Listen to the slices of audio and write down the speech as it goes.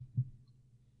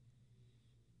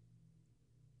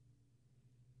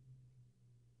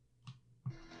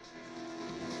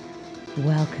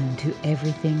Welcome to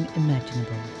Everything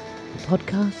Imaginable, the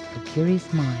podcast for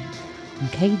curious minds on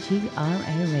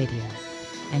KGRA Radio.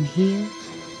 And here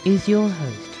is your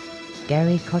host,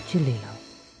 Gary Cocciolillo.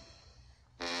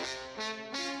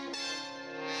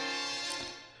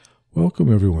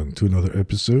 Welcome everyone to another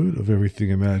episode of Everything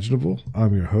Imaginable.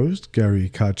 I'm your host, Gary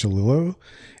Cocciolillo,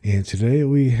 and today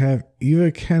we have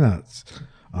Eva Kenneth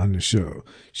on the show.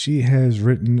 She has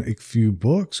written a few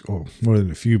books, or more than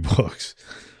a few books,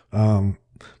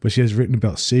 but she has written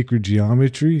about sacred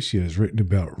geometry, she has written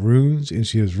about runes, and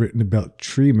she has written about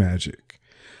tree magic.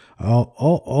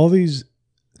 All these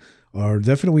are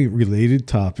definitely related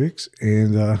topics,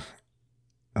 and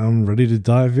I'm ready to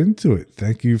dive into it.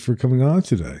 Thank you for coming on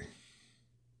today.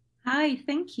 Hi,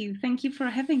 thank you. Thank you for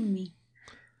having me.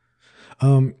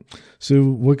 So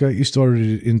what got you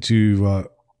started into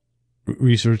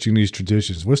researching these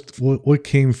traditions? What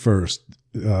came first?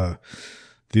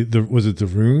 Was it the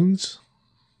runes?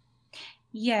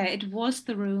 Yeah, it was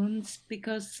the runes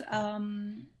because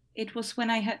it was when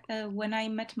I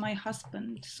met my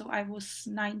husband. So I was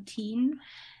 19,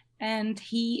 and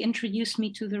he introduced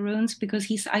me to the runes because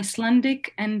he's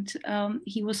Icelandic, and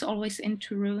he was always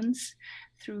into runes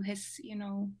through his,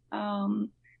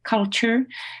 culture.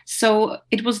 So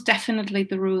it was definitely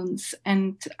the runes,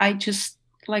 and I just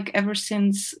ever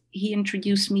since he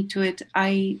introduced me to it,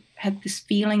 I had this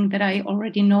feeling that I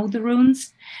already know the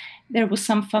runes. There was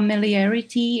some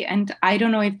familiarity, and I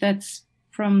don't know if that's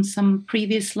from some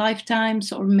previous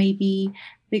lifetimes or maybe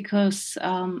because,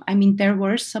 there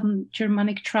were some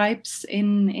Germanic tribes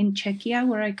in Czechia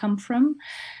where I come from.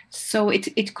 So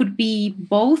it could be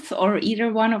both or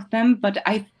either one of them, but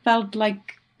I felt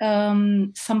like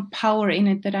some power in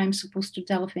it that I'm supposed to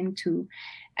delve into.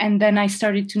 And then I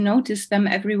started to notice them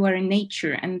everywhere in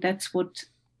nature, and that's what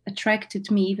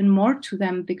attracted me even more to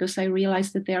them, because I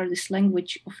realized that they are this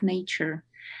language of nature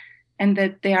and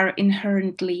that they are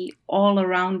inherently all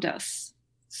around us.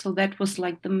 So that was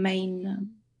like the main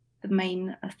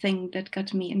thing that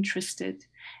got me interested.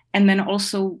 And then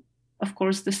also, of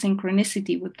course, the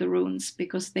synchronicity with the runes,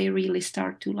 because they really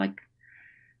start to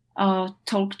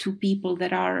talk to people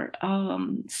that are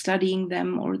studying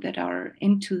them or that are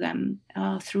into them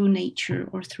through nature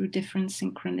or through different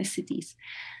synchronicities.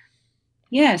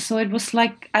 Yeah, so it was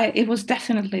it was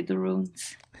definitely the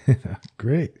runes.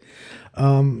 Great.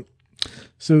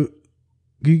 So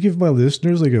can you give my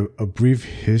listeners a brief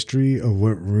history of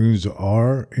what runes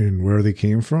are and where they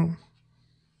came from?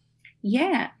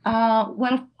 Yeah.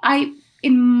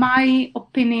 In my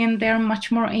opinion, they're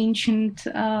much more ancient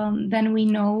than we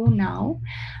know now.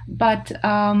 But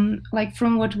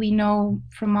from what we know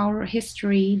from our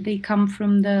history, they come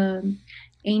from the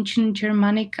ancient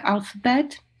Germanic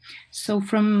alphabet, so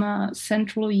from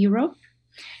Central Europe.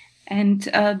 And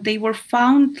they were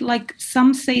found,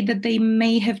 some say that they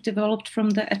may have developed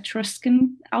from the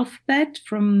Etruscan alphabet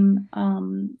from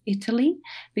Italy,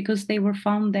 because they were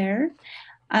found there.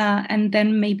 And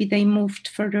then maybe they moved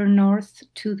further north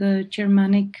to the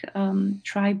Germanic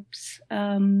tribes. We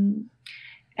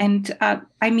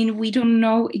don't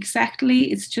know exactly.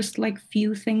 It's just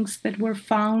few things that were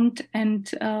found. And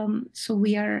so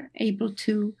we are able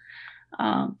to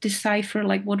decipher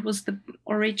what was the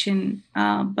origin.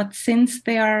 But since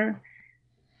they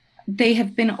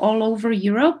have been all over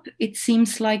Europe, it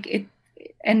seems like it.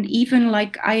 And even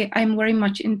I'm very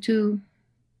much into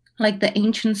the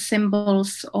ancient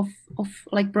symbols of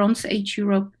Bronze Age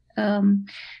Europe.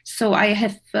 So I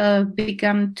have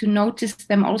begun to notice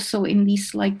them also in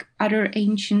these other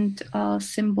ancient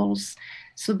symbols.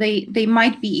 So they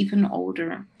might be even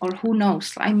older, or who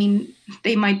knows?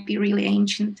 They might be really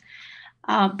ancient.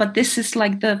 But this is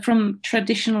from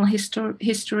traditional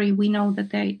history, we know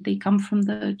that they come from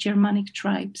the Germanic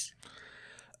tribes.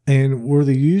 And were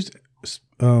they used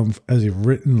as a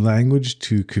written language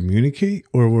to communicate,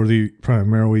 or were they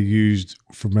primarily used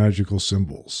for magical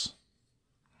symbols?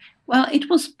 Well, it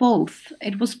was both.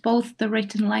 It was both the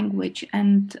written language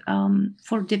and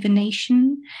for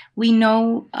divination. We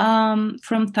know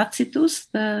from Tacitus,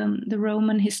 the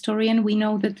Roman historian, we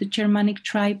know that the Germanic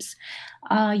tribes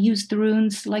used the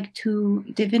runes to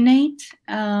divinate,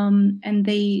 and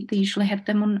they usually had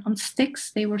them on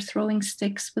sticks. They were throwing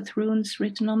sticks with runes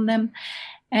written on them.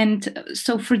 And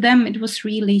so for them, it was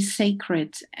really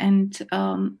sacred. And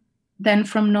then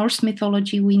from Norse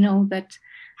mythology, we know that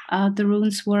the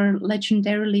runes were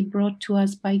legendarily brought to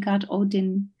us by god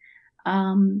Odin,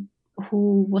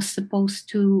 who was supposed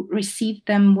to receive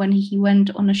them when he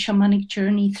went on a shamanic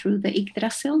journey through the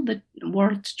Yggdrasil, the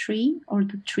world tree or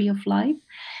the tree of life.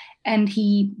 and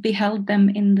he beheld them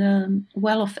in the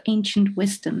Well of Ancient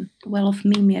Wisdom, Well of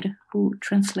Mimir, who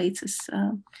translates as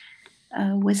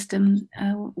wisdom,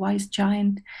 wise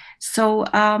giant. So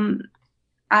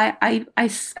I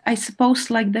suppose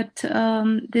like that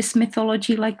this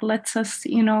mythology like lets us,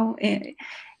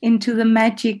 into the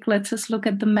magic, lets us look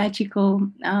at the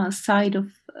magical side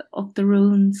of the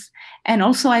runes. And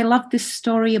also I love this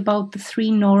story about the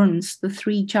three Norns, the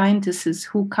three giantesses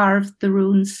who carved the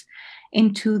runes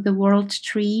into the world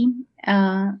tree,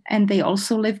 and they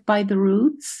also live by the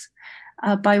roots,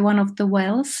 by one of the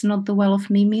wells, not the Well of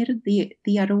Mimir,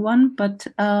 the other one, but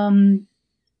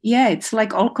it's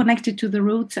like all connected to the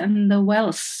roots and the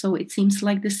wells. So it seems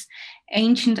like this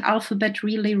ancient alphabet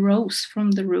really rose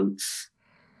from the roots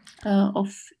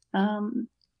of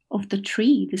the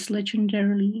tree, this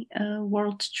legendary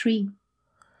world tree.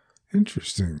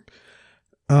 Interesting.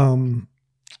 You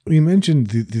mentioned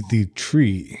the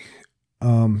tree.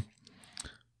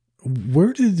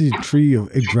 Where did the tree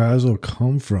of Yggdrasil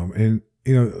come from? And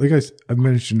like I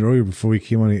mentioned earlier before we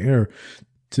came on the air,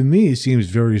 to me it seems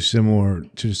very similar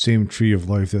to the same tree of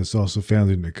life that's also found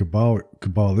in the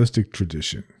Kabbalistic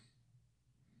tradition.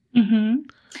 Mm-hmm.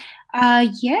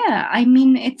 I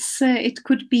mean, it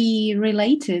could be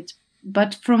related,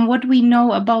 but from what we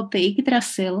know about the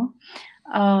Yggdrasil,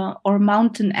 or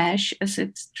mountain ash, as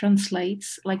it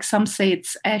translates, like some say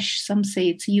it's ash, some say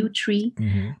it's yew tree,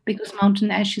 because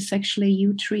mountain ash is actually a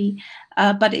yew tree.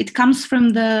 But it comes from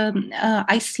the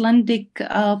Icelandic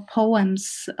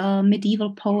poems,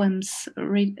 medieval poems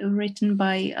written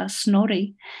by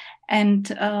Snorri, and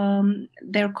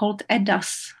they're called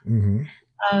Eddas.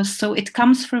 So it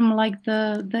comes from like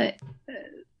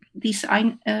these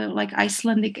like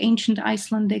ancient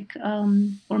Icelandic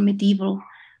or medieval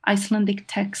Icelandic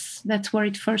texts. That's where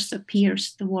it first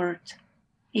appears, the word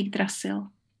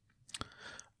Yggdrasil.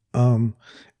 And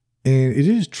it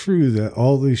is true that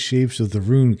all the shapes of the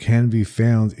rune can be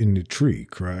found in the tree,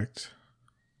 correct?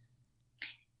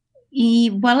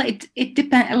 Well, it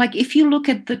depends. Like if you look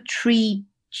at the tree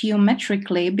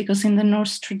geometrically, because in the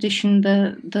Norse tradition,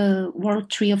 the world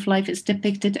tree of life is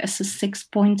depicted as a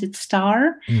 6-pointed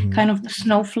star, kind of the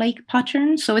snowflake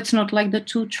pattern. So it's not like the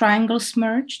two triangles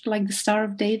merged, like the Star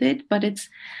of David, but it's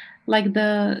like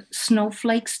the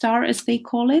snowflake star, as they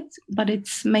call it, but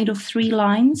it's made of 3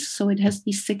 lines. So it has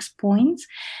these 6 points.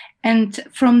 And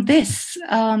from this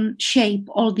shape,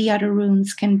 all the other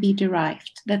runes can be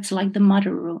derived. That's like the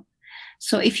mother rune.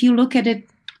 So if you look at it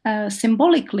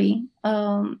symbolically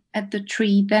at the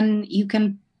tree, then you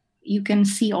can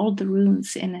see all the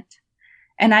runes in it.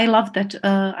 And I love that.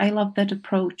 I love that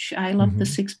approach. I love the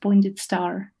 6-pointed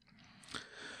star.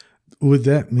 Would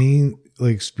that mean,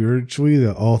 like spiritually,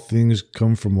 that all things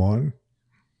come from one?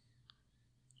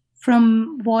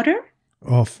 From water?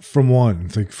 Oh, from one,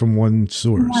 like from one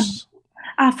source.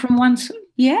 From one.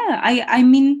 Yeah, I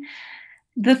mean,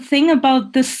 the thing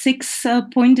about the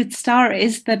 6-pointed star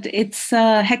is that it's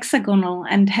hexagonal,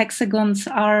 and hexagons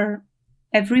are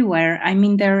everywhere. I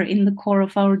mean, they're in the core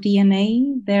of our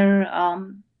DNA. They're,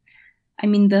 I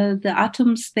mean, the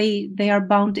atoms, they are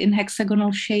bound in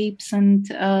hexagonal shapes, and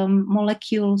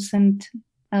molecules and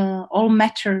all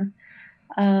matter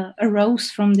arose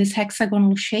from this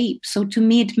hexagonal shape. So to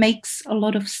me, it makes a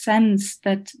lot of sense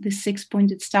that the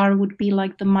 6-pointed star would be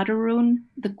like the mother rune,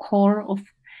 the core of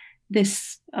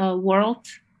this world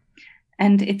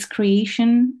and its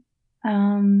creation.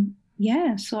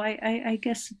 So I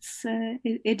guess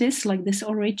it is like this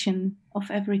origin of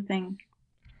everything.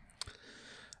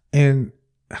 And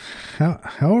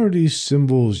how are these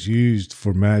symbols used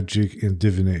for magic and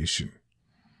divination?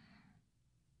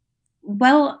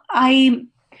 Well, I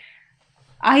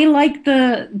like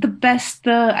the best.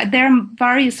 There are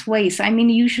various ways. I mean,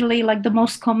 usually, like the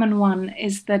most common one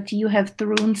is that you have the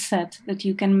rune set that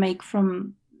you can make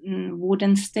from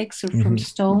wooden sticks or from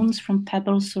stones, from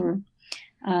pebbles, or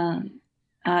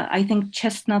I think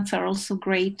chestnuts are also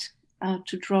great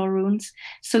to draw runes.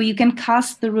 So you can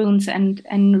cast the runes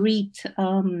and read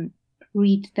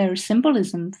their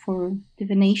symbolism for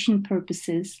divination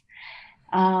purposes.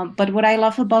 But what I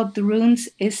love about the runes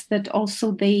is that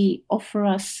also they offer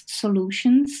us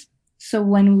solutions. So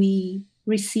when we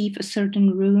receive a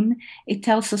certain rune, it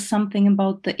tells us something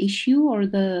about the issue or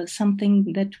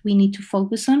something that we need to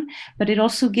focus on, but it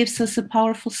also gives us a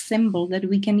powerful symbol that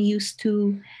we can use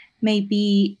to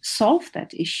maybe solve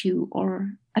that issue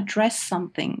or address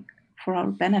something for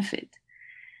our benefit.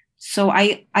 So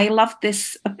I love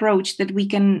this approach that we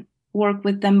can work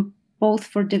with them both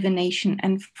for divination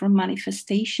and for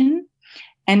manifestation.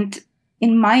 And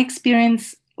in my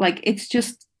experience, like it's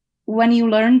just when you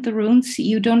learn the runes,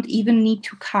 you don't even need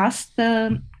to cast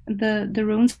the the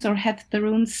runes or had the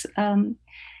runes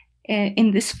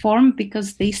in this form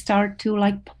because they start to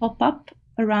like pop up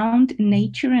around in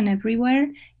nature and everywhere,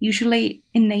 usually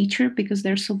in nature because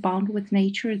they're so bound with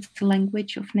nature. It's the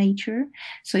language of nature.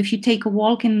 So if you take a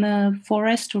walk in the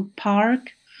forest or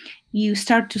park, you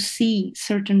start to see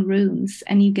certain runes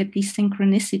and you get these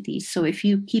synchronicities. So if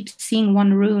you keep seeing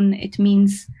one rune, it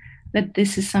means that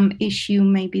this is some issue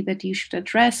maybe that you should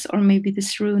address, or maybe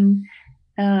this rune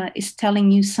is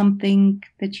telling you something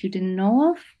that you didn't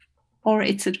know of, or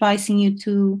it's advising you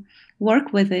to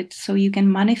work with it so you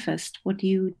can manifest what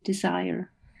you desire.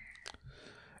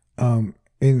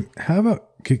 And how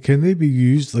about, can they be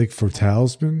used like for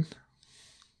talisman?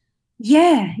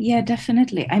 Yeah,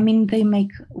 definitely. I mean, they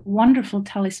make wonderful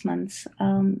talismans,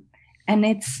 and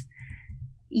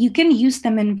you can use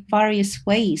them in various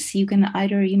ways. You can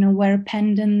either, wear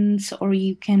pendants, or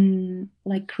you can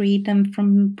like create them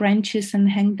from branches and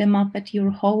hang them up at your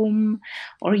home,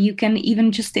 or you can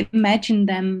even just imagine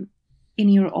them in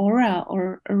your aura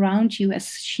or around you as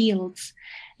shields.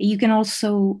 You can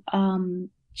also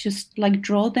just like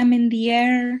draw them in the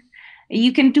air.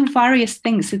 You can do various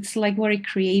things. It's like very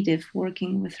creative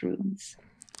working with runes.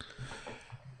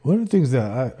 One of the things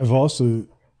that I've also,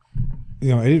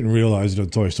 I didn't realize it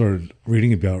until I started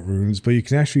reading about runes, but you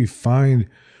can actually find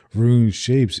rune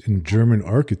shapes in German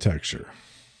architecture.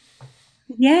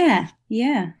 Yeah.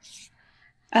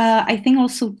 I think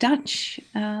also Dutch.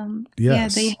 Yes. Yeah,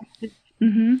 they have this,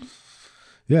 mm-hmm.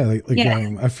 Yeah,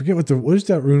 I forget what is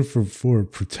that rune for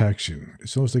protection?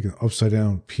 It's almost like an upside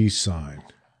down peace sign.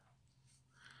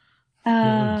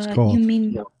 It's called. You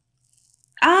mean?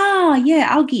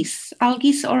 Yeah, Algis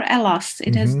or Elas.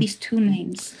 It has these two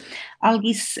names.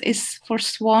 Algis is for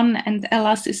swan and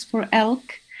Elas is for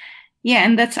elk. Yeah,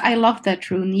 and I love that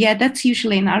rune. Yeah, that's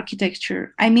usually in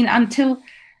architecture. I mean, until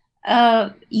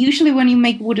usually when you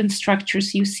make wooden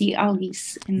structures, you see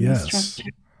Algis in the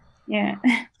structure. Yeah.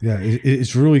 Yeah,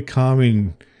 it's really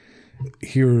common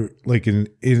here, like in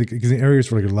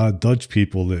areas where like a lot of Dutch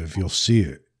people live. You'll see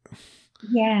it.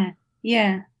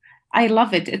 Yeah. I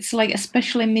love it. It's like,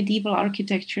 especially medieval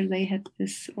architecture, they had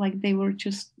this, like they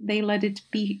let it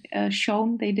be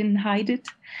shown. They didn't hide it,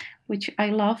 which I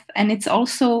love. And it's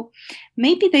also,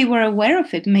 maybe they were aware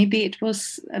of it. Maybe it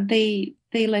was, they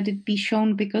let it be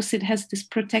shown because it has this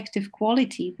protective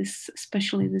quality,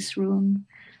 especially this rune.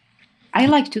 I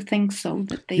like to think so,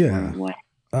 that they were aware.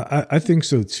 I think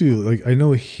so too. Like, I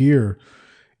know here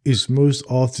is most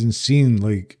often seen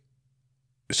like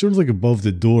sort of like above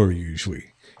the door, usually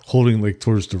holding like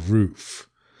towards the roof.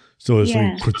 So it's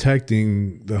like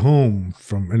protecting the home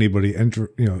from anybody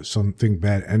something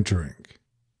bad entering.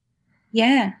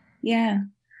 Yeah.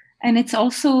 And it's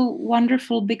also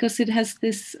wonderful because it has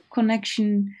this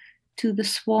connection to the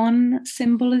swan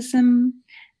symbolism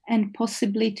and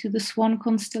possibly to the swan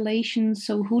constellation.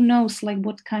 So who knows like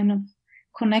what kind of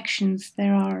connections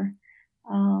there are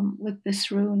with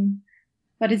this rune.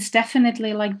 But it's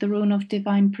definitely like the rune of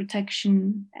divine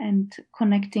protection and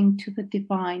connecting to the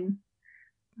divine,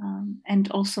 and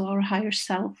also our higher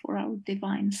self or our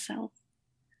divine self.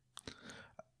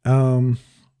 There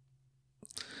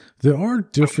are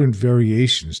different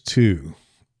variations too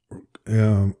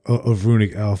of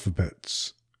runic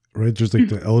alphabets, right? There's like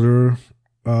the Elder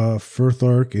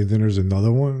Futhark, and then there's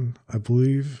another one, I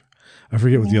believe. I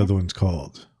forget what the other one's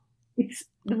called.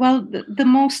 The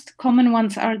most common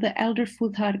ones are the Elder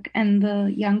Futhark and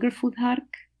the Younger Futhark.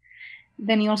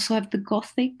 Then you also have the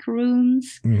Gothic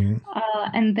runes,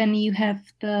 and then you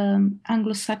have the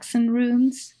Anglo-Saxon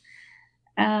runes.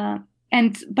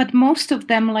 But most of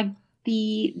them, like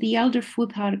the Elder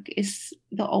Futhark is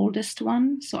the oldest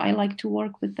one, so I like to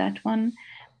work with that one.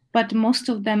 But most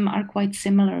of them are quite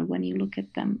similar when you look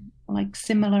at them, like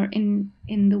similar in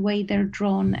the way they're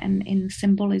drawn and in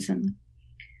symbolism.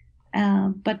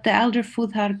 But the Elder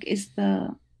Futhark is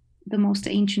the most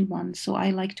ancient one, so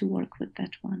I like to work with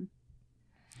that one.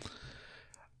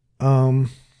 And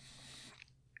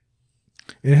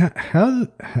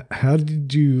how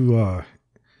did you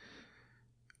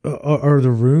are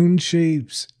the rune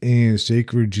shapes and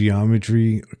sacred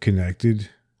geometry connected?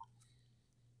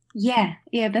 Yeah,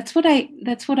 that's what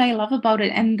I love about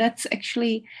it, and that's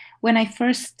actually when I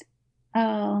first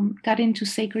got into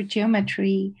sacred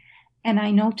geometry. And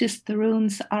I noticed the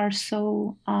runes are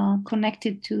so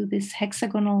connected to this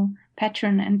hexagonal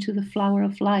pattern and to the flower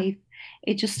of life.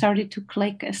 It just started to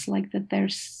click as like that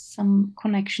there's some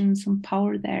connection, some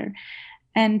power there.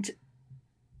 And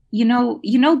you know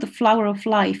the flower of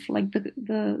life, like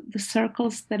the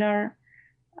circles that are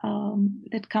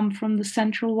that come from the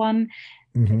central one.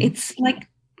 It's like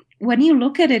when you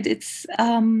look at it,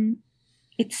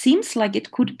 it seems like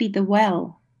it could be the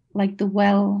well, like the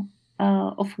well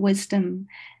of wisdom,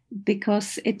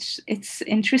 because it's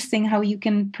interesting how you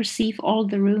can perceive all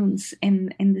the runes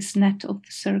in this net of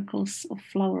the circles of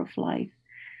Flower of Life.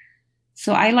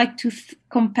 So I like to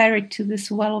compare it to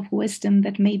this well of wisdom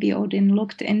that maybe Odin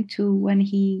looked into when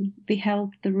he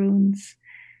beheld the runes.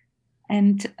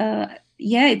 And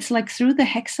it's like through the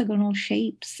hexagonal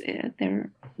shapes,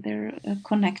 they're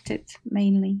connected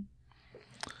mainly.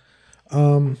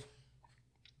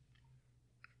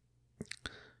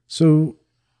 So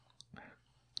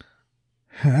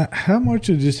how much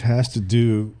of this has to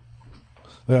do?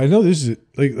 I know this is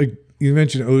like you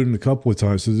mentioned Odin a couple of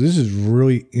times, so this is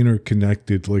really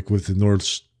interconnected, like with the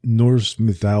Norse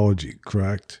mythology,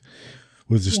 correct?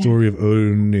 With the story of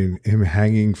Odin and him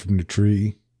hanging from the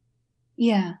tree.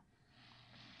 Yeah.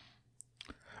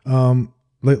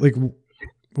 Like,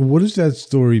 what does that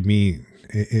story mean?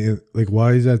 Like,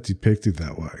 why is that depicted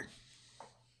that way?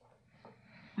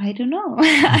 I don't know.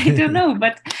 I don't know,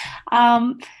 but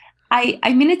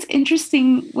I mean, it's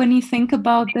interesting when you think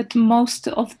about that most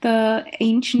of the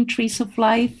ancient trees of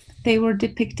life, they were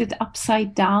depicted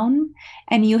upside down,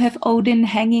 and you have Odin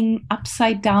hanging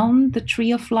upside down, the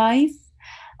tree of life.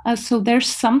 So there's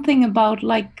something about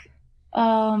like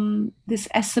this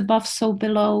as above, so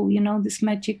below, this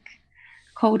magic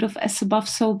code of as above,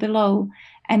 so below.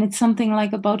 And it's something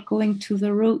like about going to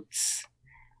the roots.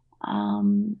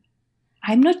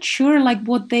 I'm not sure like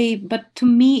but to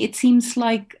me it seems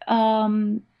like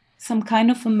some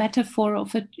kind of a metaphor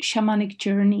of a shamanic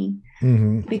journey.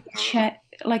 Mm-hmm. Because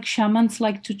like shamans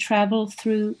like to travel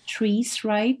through trees,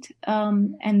 right?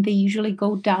 And they usually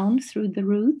go down through the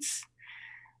roots.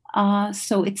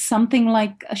 So it's something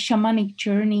like a shamanic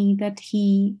journey that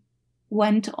he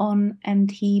went on,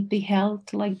 and he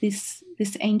beheld like this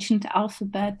ancient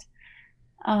alphabet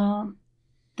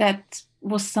that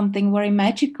was something very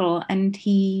magical, and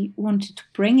he wanted to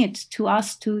bring it to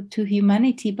us, to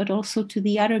humanity, but also to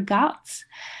the other gods.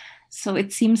 So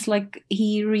it seems like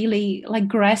he really like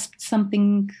grasped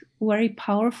something very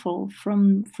powerful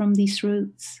from these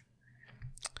roots.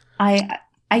 I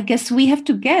guess we have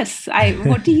to guess.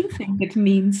 What do you think it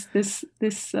means, this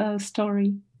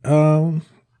story? I'm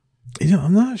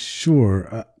not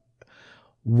sure.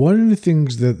 One of the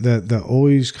things that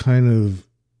always kind of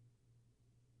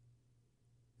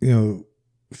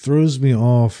throws me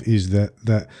off is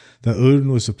that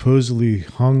Odin was supposedly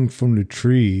hung from the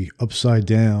tree upside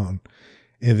down,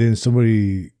 and then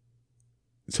somebody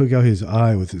took out his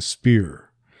eye with a spear.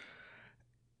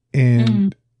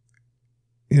 And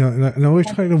and I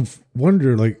always kind of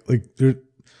wonder, like there.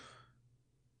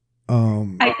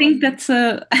 I think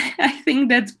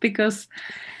that's because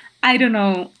I don't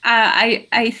know.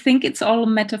 I think it's all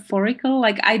metaphorical.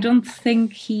 Like I don't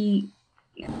think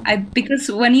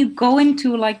because when you go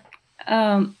into like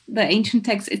the ancient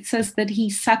text, it says that he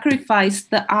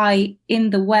sacrificed the eye in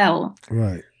the well.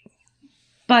 Right.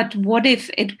 But what if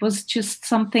it was just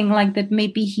something like that?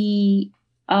 Maybe he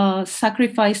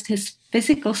sacrificed his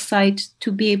physical sight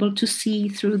to be able to see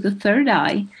through the third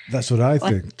eye. That's what I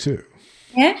think too.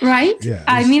 Yeah, right? Yeah.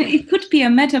 I mean, it could be a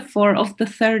metaphor of the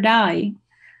third eye.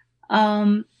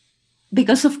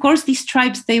 Because of course these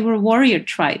tribes, they were warrior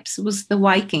tribes, it was the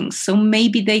Vikings. So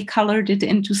maybe they colored it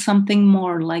into something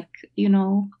more like,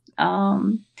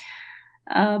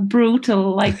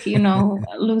 brutal, like,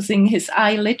 losing his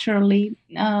eye literally,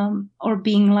 or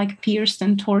being like pierced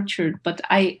and tortured. But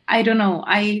I don't know.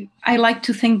 I like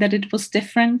to think that it was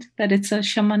different, that it's a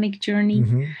shamanic journey.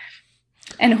 Mm-hmm.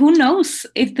 And who knows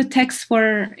if the texts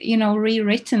were,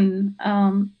 rewritten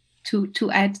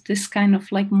to add this kind of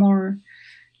like more,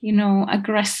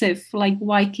 aggressive, like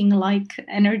Viking-like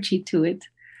energy to it.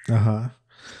 Uh-huh.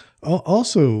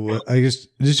 Also, I guess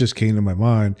this just came to my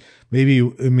mind. Maybe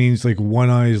it means like one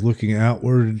eye is looking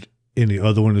outward and the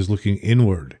other one is looking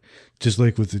inward. Just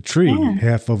like with the tree,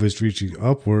 half of it's reaching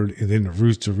upward and then the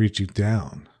roots are reaching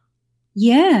down.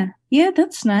 Yeah,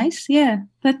 that's nice. Yeah,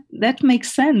 that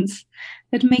makes sense.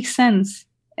 That makes sense.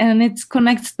 And it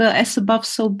connects the as above,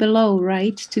 so below,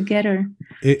 right, together.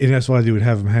 And that's why they would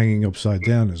have him hanging upside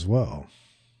down as well.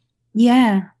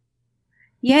 Yeah.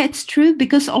 Yeah, it's true,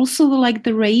 because also like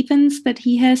the ravens that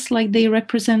he has, like they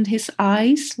represent his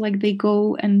eyes, like they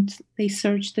go and they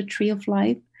search the tree of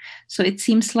life. So it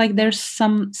seems like there's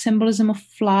some symbolism of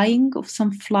flying, of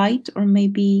some flight, or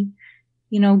maybe,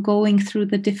 going through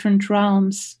the different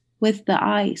realms with the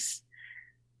eyes.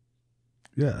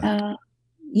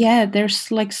 Yeah.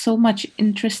 There's like so much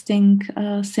interesting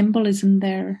symbolism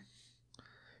there.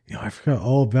 I forgot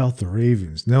all about the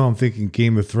ravens. Now I'm thinking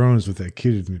Game of Thrones with that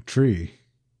kid in the tree.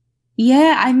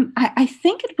 Yeah, I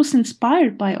think it was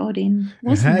inspired by Odin, It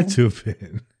wasn't had it? to have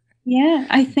been. Yeah,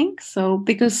 I think so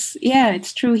because yeah,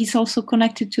 it's true. He's also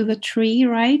connected to the tree,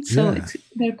 right? So Yeah, it's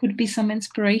there could be some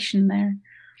inspiration there.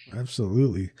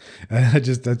 absolutely.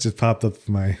 That just popped up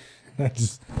in my. I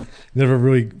just never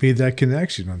really made that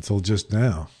connection until just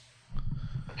now.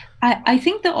 I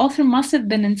think the author must have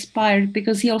been inspired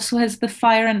because he also has the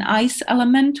fire and ice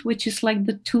element, which is like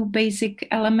the two basic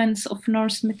elements of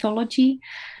Norse mythology.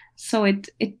 So it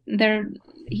there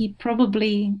he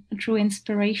probably drew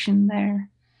inspiration there.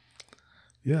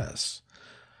 Yes.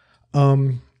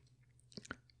 Um,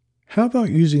 how about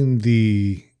using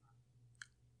the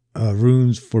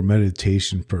runes for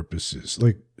meditation purposes?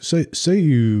 Like, say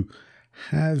you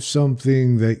have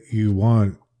something that you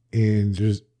want, and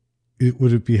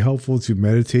would it be helpful to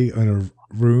meditate on a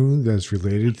rune that's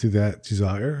related to that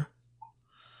desire?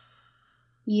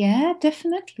 Yeah,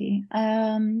 definitely.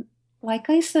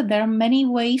 Like I said, there are many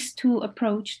ways to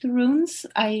approach the runes.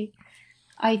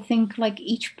 I think like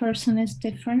each person is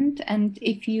different, and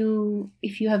if you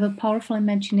have a powerful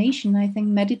imagination, I think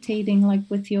meditating like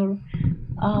with your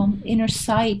inner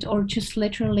sight, or just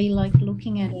literally like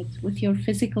looking at it with your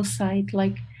physical sight,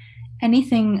 like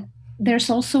anything. There's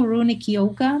also runic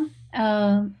yoga,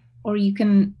 or you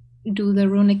can do the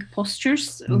runic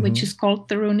postures, which Mm-hmm. is called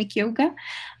the runic yoga,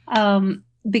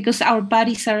 because our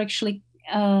bodies are actually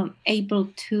able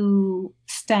to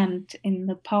stand in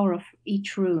the power of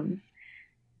each rune.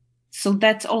 So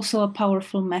that's also a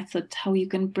powerful method how you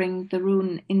can bring the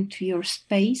rune into your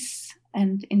space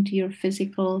and into your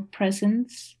physical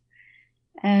presence.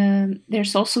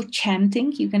 There's also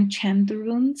chanting. You can chant the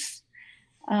runes,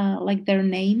 like their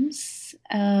names,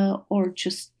 or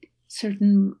just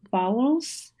certain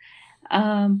vowels.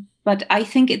 But I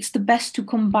think it's the best to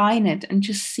combine it and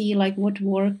just see like what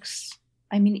works.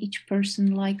 I mean, each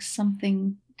person likes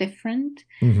something different,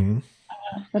 Mm-hmm.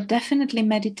 but definitely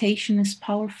meditation is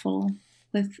powerful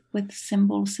with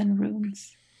symbols and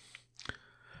runes.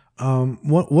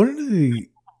 One of the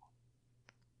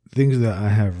things that I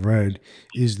have read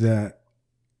is that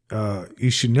you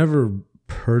should never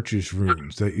purchase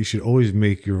runes; that you should always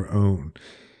make your own.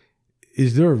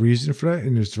 Is there a reason for that,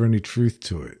 and is there any truth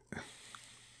to it?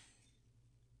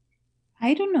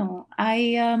 I don't know.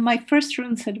 I my first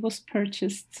rune set was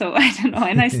purchased, so I don't know,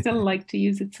 and I still like to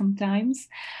use it sometimes.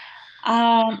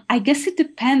 I guess it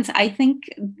depends. I think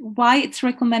why it's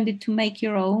recommended to make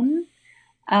your own,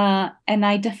 and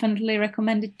I definitely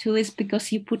recommend it too, is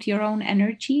because you put your own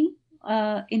energy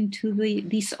into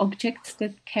these objects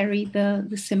that carry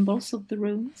the symbols of the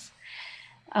runes.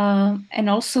 And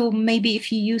also, maybe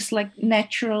if you use like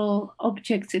natural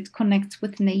objects, it connects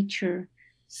with nature.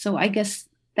 So I guess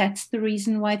that's the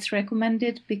reason why it's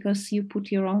recommended, because you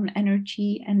put your own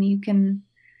energy and you can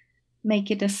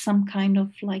make it as some kind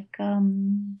of like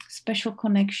special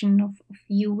connection of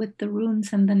you with the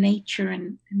runes and the nature,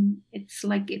 and it's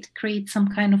like it creates some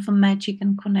kind of a magic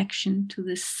and connection to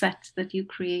this set that you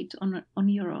create on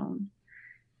your own.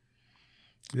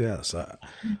 Yes,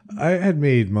 I had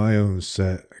made my own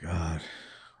set. God,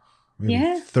 maybe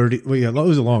Yeah. 30. Well, yeah, that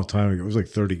was a long time ago. It was like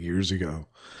 30 years ago.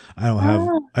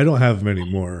 Oh, I don't have them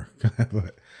anymore,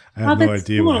 but I have oh, no that's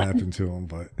idea what cool. happened to them.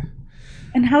 But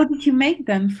And how did you make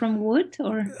them? From wood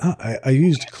or I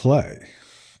used clay.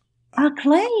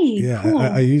 clay? Yeah, I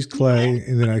Cool. used clay,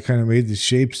 and then I kind of made the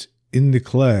shapes in the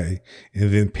clay,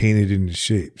 and then painted in the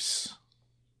shapes.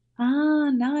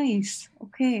 Nice.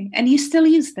 Okay. And you still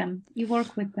use them? You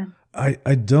work with them?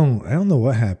 I don't know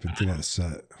what happened to that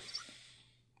set.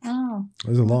 Oh. It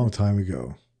was a long time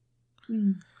ago.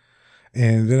 Mm.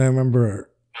 And then I remember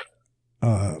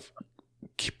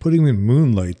putting them in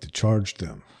moonlight to charge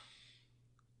them.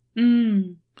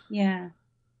 Yeah.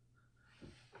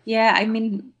 Yeah. I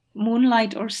mean,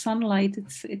 moonlight or sunlight.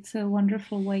 It's a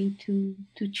wonderful way to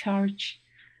charge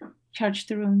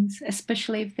the runes,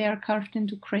 especially if they are carved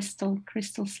into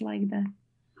crystals like that.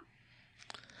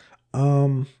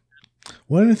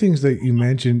 One of the things that you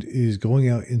mentioned is going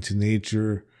out into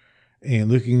nature and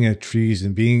looking at trees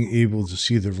and being able to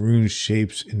see the rune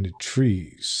shapes in the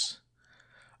trees.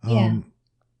 Yeah.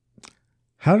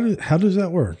 How does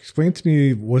that work? Explain to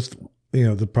me what's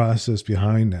the process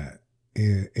behind that,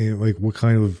 and like what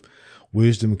kind of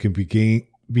wisdom can be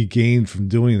gained from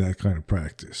doing that kind of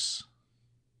practice.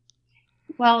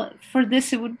 Well, for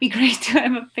this, it would be great to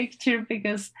have a picture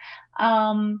because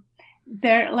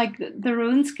they're like the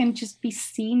runes can just be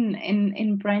seen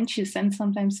in branches and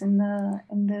sometimes in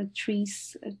the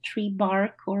trees, tree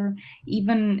bark, or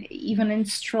even in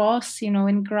straws,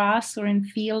 in grass or in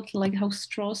field, like how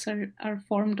straws are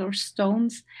formed, or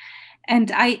stones.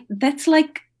 And that's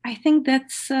like I think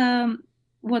that's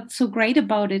what's so great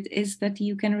about it, is that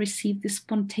you can receive this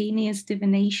spontaneous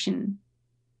divination.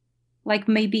 Like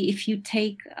maybe if you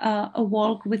take a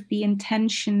walk with the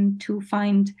intention to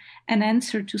find an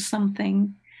answer to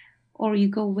something, or you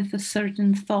go with a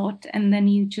certain thought, and then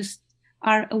you just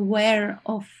are aware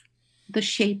of the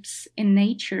shapes in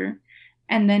nature,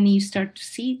 and then you start to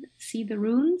see the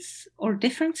runes or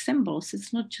different symbols.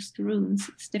 It's not just runes,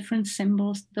 it's different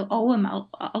symbols. The OM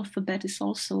alphabet is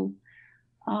also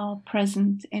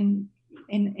present in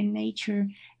nature,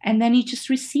 and then you just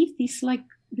receive these, like,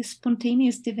 this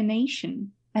spontaneous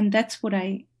divination, and that's what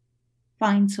I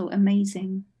find so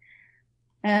amazing.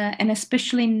 And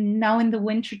especially now in the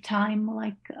winter time,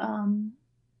 like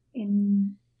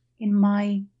in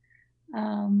my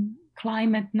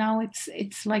climate now,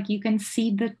 it's like you can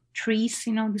see the trees,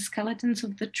 the skeletons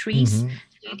of the trees. Mm-hmm.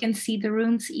 You can see the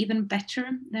runes even better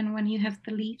than when you have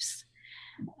the leaves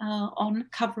on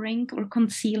covering or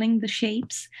concealing the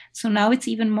shapes. So now it's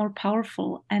even more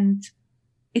powerful. And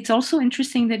it's also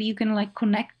interesting that you can, like,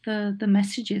 connect the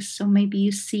messages. So maybe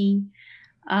you see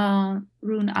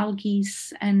rune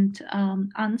algis and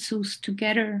ansus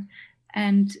together,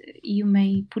 and you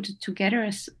may put it together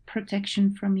as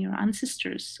protection from your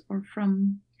ancestors or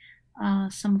from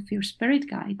some of your spirit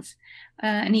guides,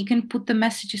 and you can put the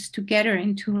messages together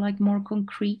into, like, more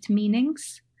concrete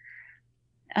meanings.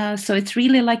 So it's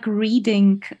really like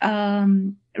reading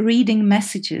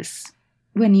messages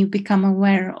when you become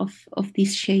aware of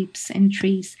these shapes in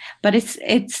trees. But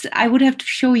it's I would have to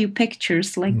show you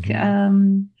pictures, like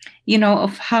Mm-hmm.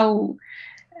 of how,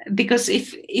 because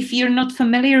if you're not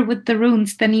familiar with the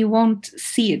runes, then you won't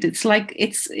see it. It's like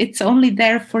it's only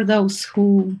there for those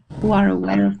who are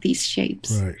aware of these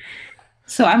shapes. Right.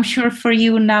 So I'm sure for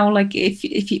you now, like, if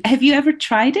you have you ever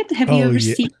tried it? Have you ever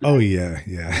seen it? Oh yeah,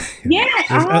 yeah.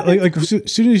 Yeah. Like as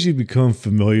soon as you become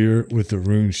familiar with the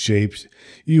rune shapes,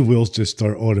 you will just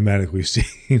start automatically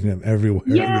seeing them everywhere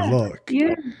you look.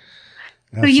 Yeah.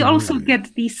 Absolutely. So you also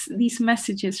get these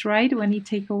messages, right, when you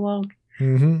take a walk.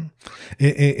 Mm-hmm.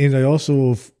 And I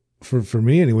also, for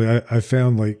me anyway, I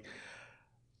found, like,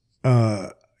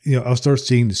 I'll start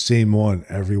seeing the same one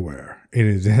everywhere,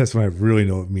 and that's when I really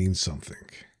know it means something.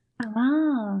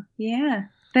 Ah, yeah,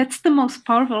 that's the most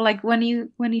powerful. Like when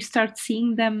you start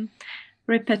seeing them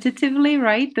repetitively,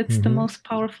 right? That's the most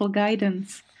powerful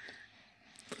guidance.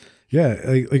 Yeah,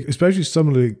 like especially some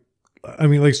of the, I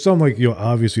mean, like some, like,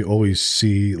 obviously always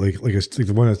see like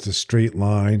the one that's a straight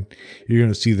line. You're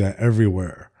gonna see that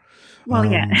everywhere. Well,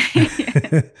 yeah.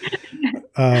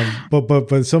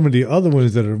 But some of the other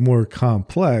ones that are more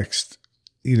complex,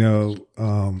 it's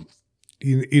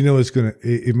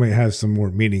it might have some more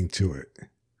meaning to it.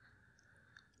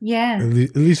 Yeah.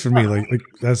 At least for me, like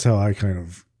that's how I kind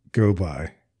of go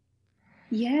by.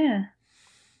 Yeah.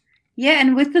 Yeah,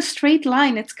 and with the straight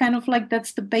line, it's kind of like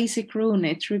that's the basic rune.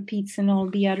 It repeats in all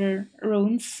the other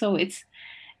runes, so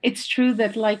it's true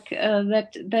that, like,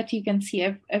 that you can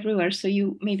see everywhere. So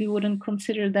you maybe wouldn't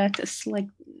consider that as, like,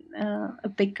 a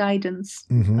big guidance,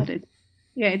 but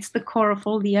it's the core of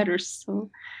all the others. So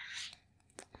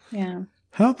yeah.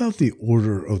 How about the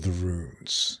order of the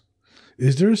runes?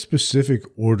 Is there a specific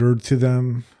order to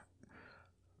them?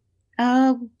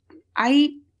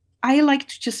 I like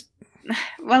to just,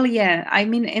 well, yeah. I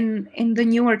mean, in the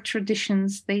newer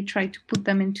traditions, they try to put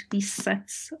them into these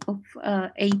sets of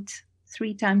 8,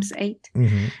 3 times 8.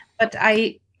 But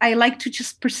I like to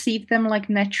just perceive them, like,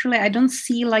 naturally. I don't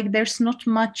see, like, there's not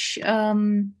much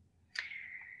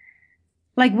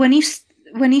like when you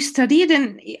study it,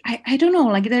 and I don't know,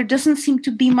 like, there doesn't seem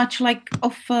to be much, like,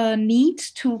 of a need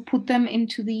to put them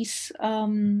into these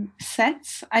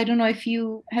sets. I don't know if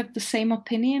you have the same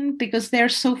opinion, because they're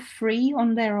so free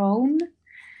on their own.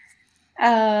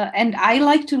 And I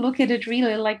like to look at it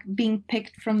really like being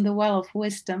picked from the well of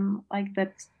wisdom, like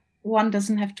that one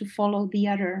doesn't have to follow the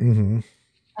other.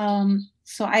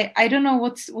 So I don't know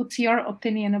what's your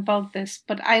opinion about this,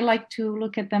 but I like to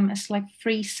look at them as, like,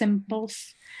 free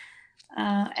symbols.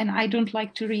 And I don't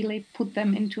like to really put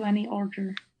them into any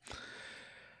order.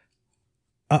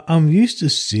 I'm used to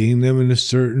seeing them in a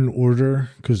certain order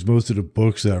because most of the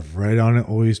books that I've read on it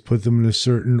always put them in a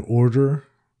certain order.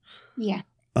 Yeah.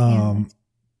 But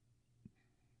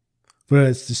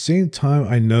at the same time,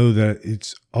 I know that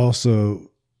it's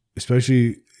also,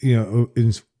 especially,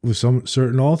 with some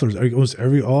certain authors, almost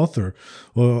every author,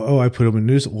 I put them in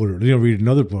this order. Then I'll read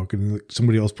another book and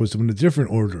somebody else puts them in a different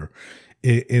order.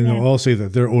 And they'll all say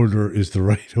that their order is the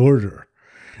right order.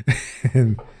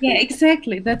 Yeah,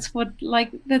 exactly. That's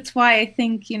why I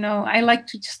think, I like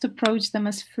to just approach them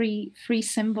as free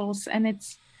symbols. And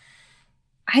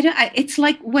It's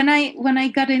like when I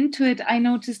got into it, I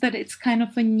noticed that it's kind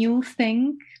of a new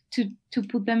thing to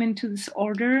put them into this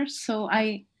order. So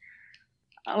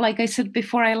like I said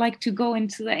before, I like to go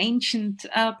into the ancient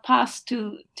past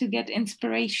to get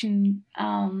inspiration.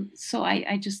 So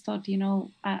I just thought,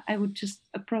 I would just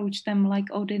approach them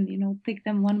like Odin, pick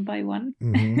them one by one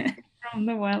from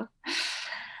the well.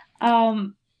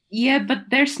 Yeah, but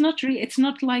there's not really. It's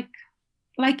not like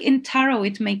in tarot,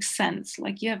 it makes sense.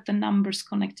 Like you have the numbers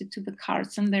connected to the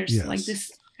cards, and there's like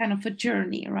this kind of a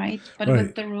journey, right? But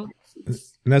with the runes,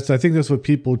 and I think that's what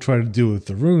people try to do with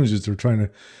the runes, is they're trying to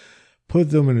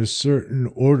put them in a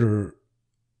certain order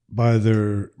by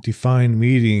their defined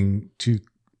meaning to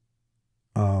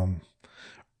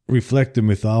reflect the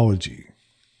mythology.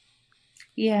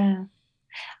 Yeah.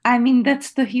 I mean,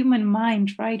 that's the human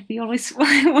mind, right? We always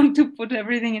want to put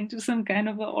everything into some kind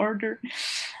of an order.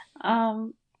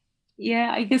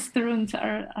 Yeah, I guess the runes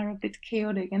are a bit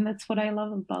chaotic, and that's what I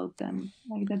love about them.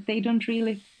 Like that they don't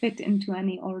really fit into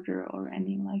any order or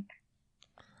any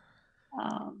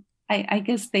I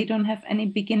guess they don't have any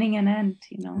beginning and end,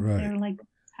 Right. They're like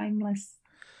timeless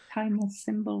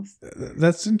symbols.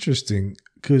 That's interesting,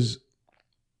 because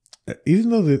even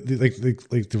though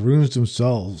the runes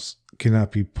themselves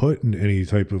cannot be put in any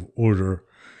type of order,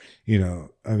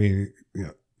 I mean,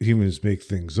 humans make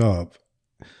things up,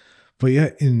 but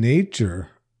yet in nature,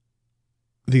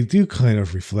 they do kind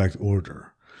of reflect order.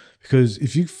 Because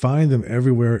if you find them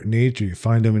everywhere in nature, you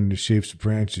find them in the shapes of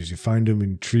branches, you find them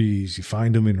in trees, you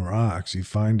find them in rocks, you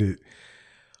find it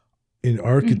in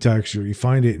architecture, you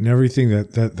find it in everything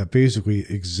that basically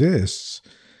exists.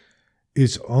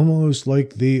 It's almost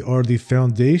like they are the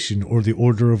foundation or the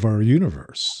order of our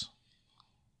universe.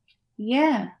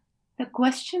 Yeah. The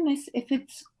question is if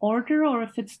it's order or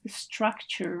if it's the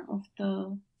structure of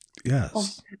the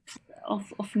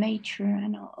of nature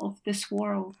and of this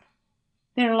world.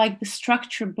 They're like the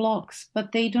structure blocks,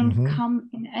 but they don't come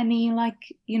in any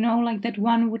like that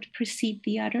one would precede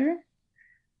the other.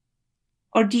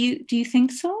 Or do you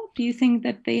think so? Do you think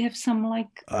that they have some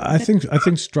like? I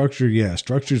think structure. Yeah,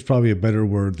 structure is probably a better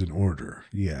word than order.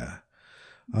 Yeah,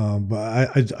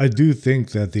 but I do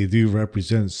think that they do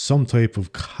represent some type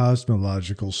of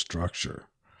cosmological structure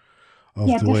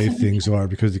of the way things are,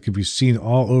 because it can be seen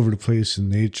all over the place in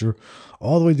nature,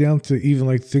 all the way down to even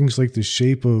like things like the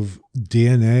shape of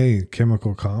DNA and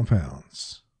chemical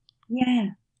compounds.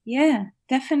 Yeah,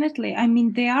 definitely. I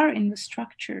mean, they are in the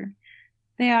structure.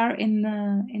 They are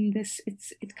in this.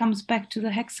 It comes back to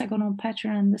the hexagonal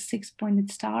pattern and the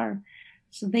 6-pointed star.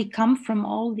 So they come from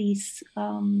all these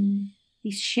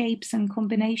shapes and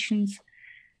combinations.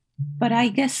 But I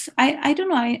guess I don't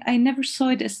know. I never saw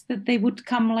it as that they would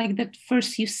come like that.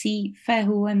 First you see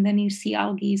Fehu and then you see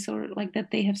Algis, or like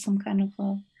that they have some kind of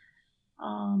a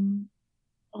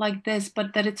like this,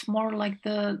 but that it's more like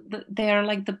they are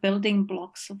like the building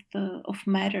blocks of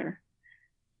matter.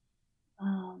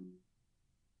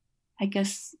 I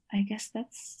guess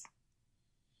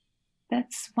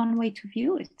that's one way to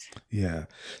view it. Yeah.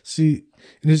 See,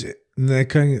 that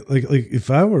kind of like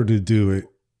if I were to do it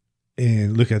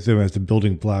and look at them as the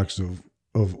building blocks of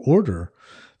order,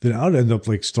 then I'd end up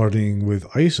like starting with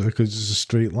Isa, because it's a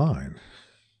straight line.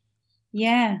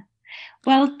 Yeah.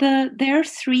 Well, there are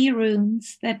 3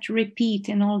 runes that repeat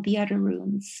in all the other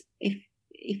runes.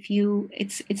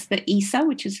 It's the Isa,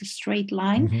 which is a straight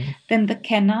line, then the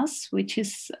Kenas, which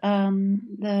is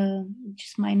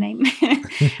my name,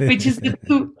 which is the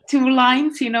two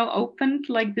lines, opened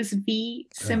like this V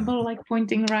symbol, like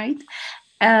pointing right.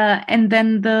 And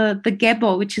then the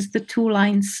Gebo, which is the 2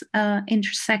 lines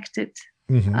intersected.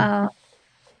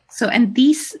 So, and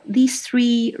these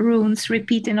 3 runes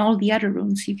repeat in all the other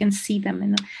runes. You can see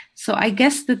them. So I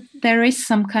guess that there is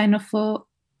some kind of a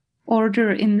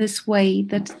order in this way,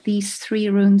 that these 3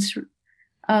 runes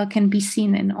can be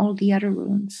seen in all the other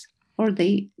runes, or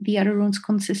the other runes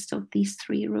consist of these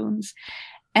 3 runes.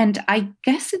 And I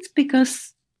guess it's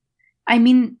because, I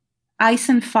mean, ice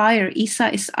and fire.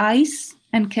 Isa is ice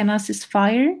and Kenas is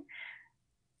fire.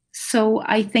 So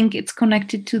I think it's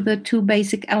connected to the 2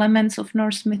 basic elements of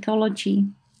Norse mythology.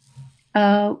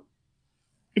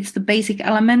 It's the basic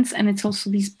elements, and it's also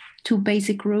these 2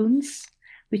 basic runes,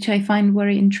 which I find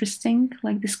very interesting,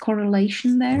 like this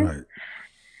correlation there. Right.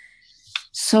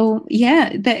 So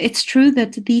yeah, it's true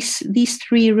that these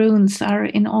 3 runes are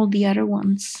in all the other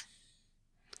ones.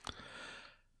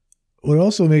 What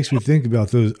also makes me think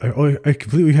about those, I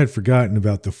completely had forgotten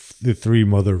about the 3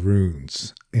 mother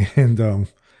runes, and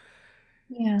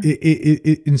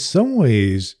it in some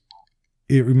ways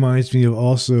it reminds me of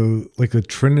also like a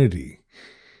trinity.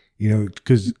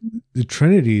 Because the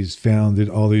Trinity is found in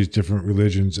all these different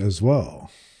religions as well.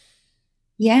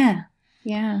 Yeah,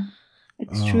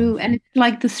 it's true. And it's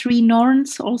like the three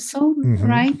Norns also,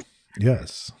 right?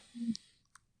 Yes.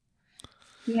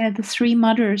 Yeah, the three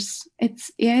mothers.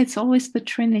 It's always the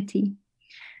Trinity,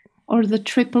 or the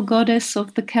triple goddess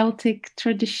of the Celtic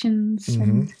traditions.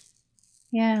 And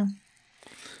yeah.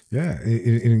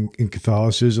 In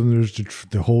Catholicism, there's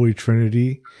the Holy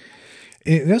Trinity.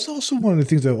 And that's also one of the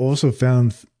things I also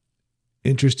found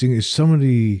interesting is some of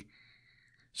the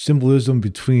symbolism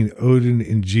between Odin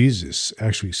and Jesus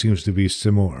actually seems to be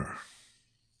similar.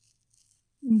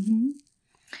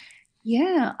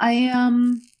 Yeah, I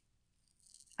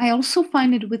also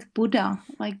find it with Buddha.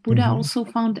 Like Buddha also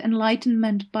found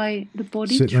enlightenment by the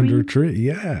Bodhi Sitting tree. under a tree,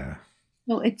 yeah.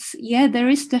 So there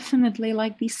is definitely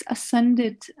like these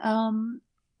ascended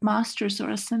masters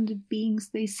or ascended beings.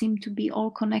 They seem to be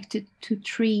all connected to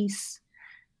trees,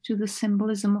 to the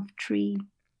symbolism of tree,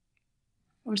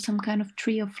 or some kind of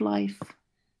tree of life.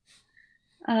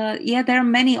 There are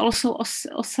many. Also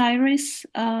Osiris.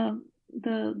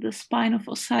 The spine of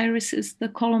Osiris is the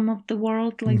column of the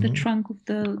world, like the trunk of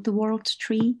the world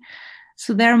tree.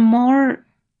 So there are more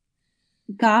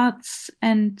gods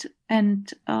and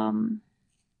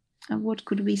what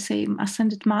could we say,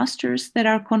 ascended masters that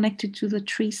are connected to the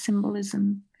tree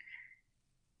symbolism.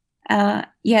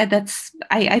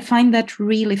 I find that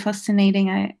really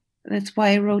fascinating. That's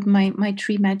why I wrote my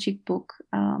tree magic book.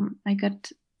 I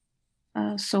got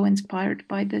so inspired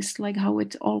by this, like how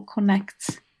it all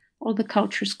connects. All the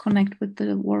cultures connect with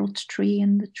the world tree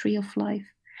and the tree of life.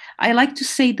 I like to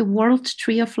say the world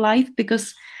tree of life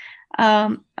because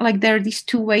like there are these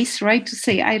two ways, right, to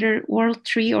say either world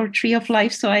tree or tree of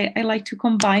life. So I like to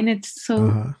combine it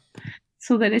so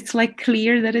that it's like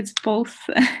clear that it's both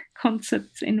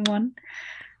concepts in one.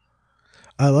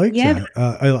 I like that.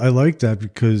 I like that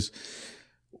because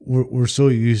we're so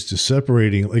used to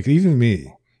separating. Like even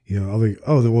me, I'm like,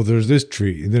 oh, well, there's this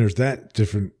tree, and then there's that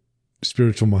different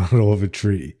spiritual model of a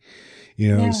tree.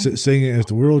 Saying it as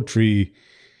the world tree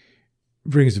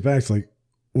brings it back to like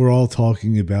we're all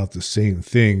talking about the same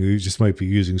thing. We just might be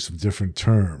using some different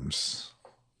terms.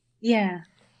 Yeah,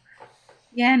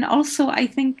 and also I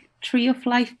think tree of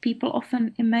life, people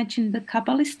often imagine the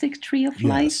Kabbalistic tree of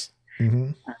life.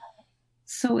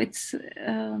 So it's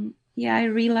I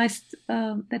realized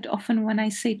that often when I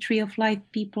say tree of life,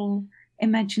 people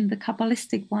imagine the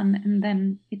Kabbalistic one, and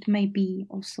then it may be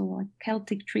also a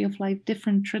Celtic tree of life,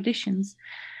 different traditions.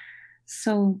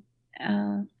 So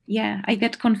I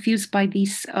get confused by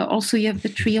these. Also, you have the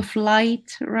tree of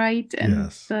light, right?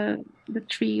 And the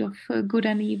tree of good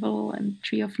and evil, and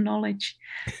tree of knowledge.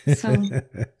 So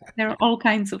there are all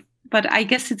kinds of, but I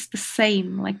guess it's the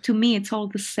same. Like to me, it's all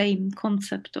the same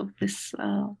concept of this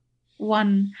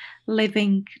one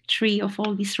living tree of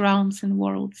all these realms and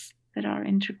worlds that are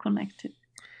interconnected.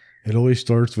 It always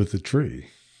starts with the tree.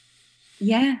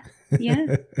 Yeah.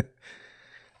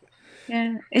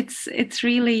 It's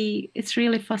really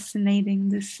fascinating,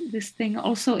 this thing.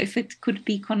 Also, if it could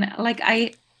be like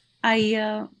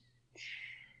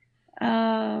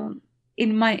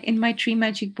in my tree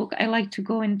magic book, I like to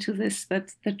go into this,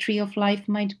 that the tree of life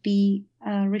might be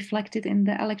reflected in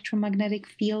the electromagnetic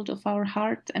field of our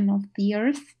heart and of the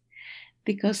earth,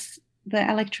 because the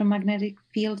electromagnetic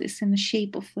field is in the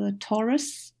shape of a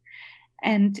torus.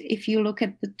 And if you look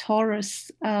at the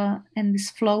torus and this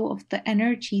flow of the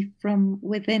energy from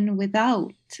within,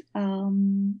 without,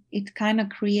 it kind of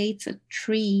creates a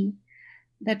tree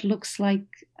that looks like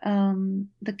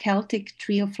the Celtic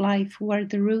tree of life, where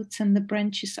the roots and the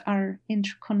branches are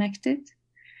interconnected.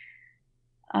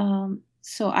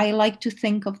 So I like to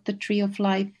think of the tree of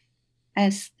life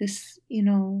as this,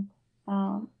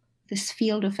 this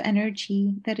field of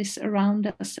energy that is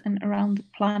around us and around the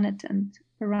planet and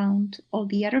around all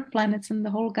the other planets in the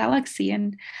whole galaxy.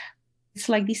 And it's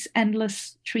like these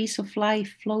endless trees of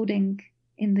life floating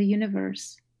in the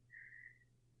universe.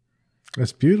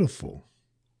 That's beautiful.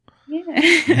 Yeah.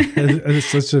 It's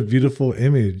such a beautiful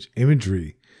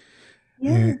imagery.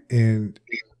 Yeah. And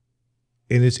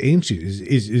it's ancient.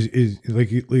 Is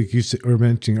like you were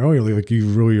mentioning earlier, like you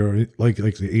really are like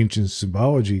the ancient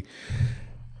symbology.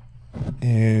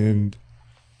 And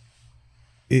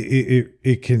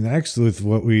it connects with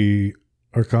what we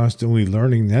are constantly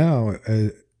learning now,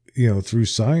 through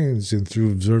science and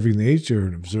through observing nature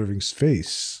and observing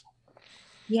space.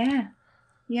 Yeah,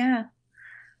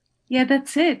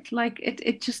 that's it. Like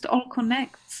it just all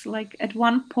connects. Like at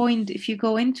one point, if you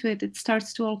go into it, it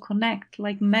starts to all connect.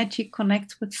 Like magic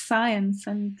connects with science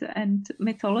and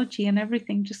mythology, and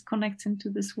everything just connects into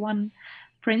this one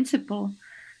principle.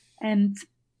 And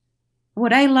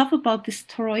what I love about this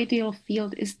toroidal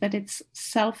field is that it's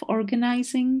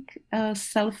self-organizing,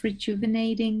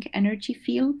 self-rejuvenating energy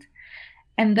field.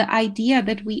 And the idea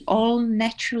that we all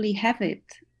naturally have it,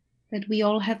 that we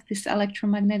all have this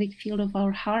electromagnetic field of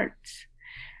our hearts,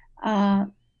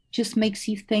 just makes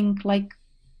you think like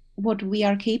what we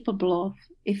are capable of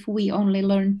if we only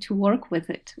learn to work with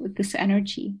it, with this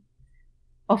energy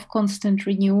of constant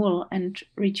renewal and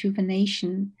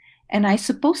rejuvenation. And I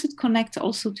suppose it connects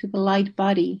also to the light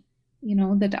body,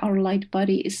 that our light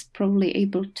body is probably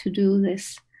able to do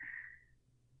this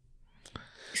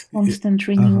constant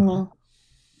renewal.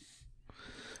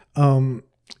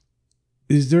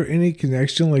 Is there any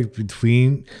connection like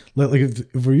between like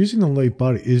if we're using the light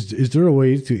body, is there a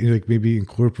way to like maybe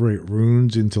incorporate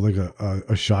runes into like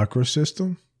a chakra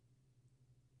system?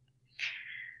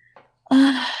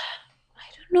 I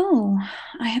don't know.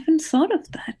 I haven't thought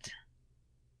of that.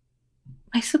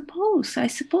 I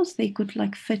suppose they could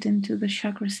like fit into the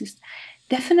chakra system.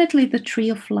 Definitely the tree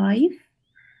of life,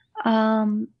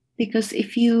 because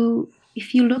if you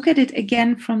look at it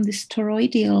again from this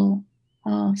toroidal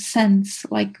sense,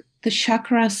 like the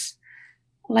chakras,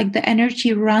 like the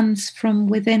energy runs from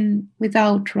within,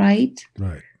 without, right?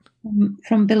 Right.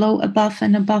 From below, above,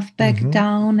 and above, back,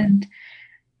 down, and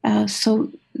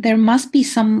so there must be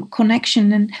some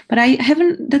connection. But I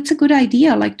haven't. That's a good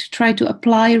idea, like to try to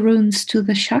apply runes to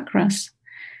the chakras.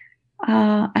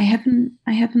 I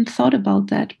haven't thought about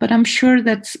that, but I'm sure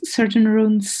that certain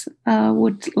runes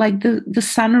would, like the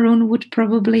sun rune, would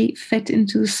probably fit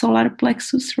into the solar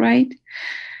plexus, right?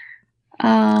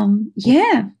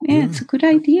 Yeah, it's a good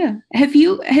idea. Have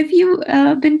you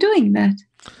been doing that?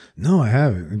 No, I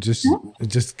haven't. It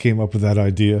just came up with that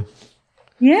idea.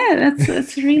 Yeah,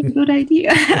 that's a really good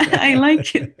idea. I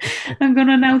like it. I'm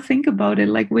gonna now think about it,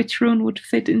 like which rune would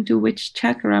fit into which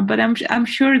chakra. But I'm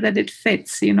sure that it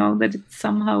fits. That it's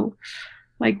somehow,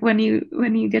 like when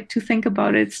you get to think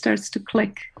about it, it starts to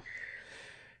click.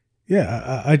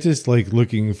 Yeah, I just like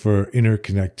looking for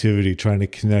interconnectivity, trying to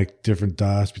connect different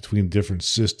dots between different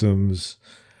systems,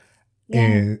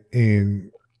 and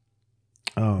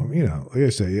like I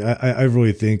say, I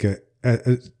really think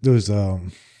those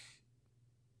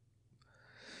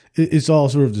it's all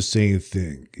sort of the same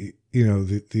thing,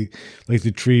 the like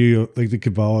the tree, like the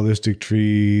Kabbalistic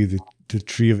tree, the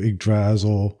tree of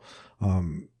Yggdrasil,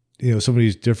 some of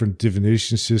these different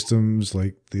divination systems,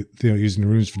 like using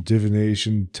runes for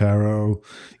divination, tarot,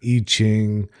 I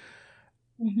Ching.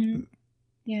 Mm-hmm.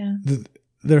 Yeah.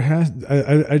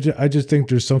 I just think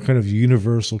there's some kind of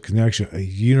universal connection, a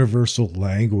universal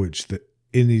language that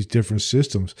in these different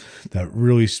systems that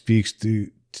really speaks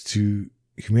to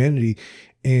humanity.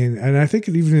 And I think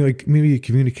it even like maybe it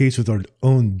communicates with our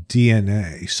own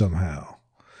DNA somehow.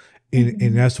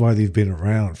 And that's why they've been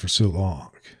around for so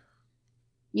long.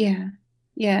 Yeah,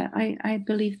 I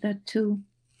believe that too.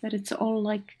 That it's all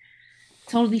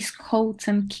these codes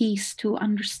and keys to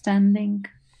understanding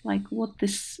like what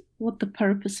the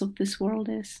purpose of this world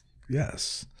is.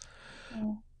 Yes.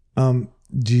 Yeah.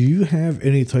 Do you have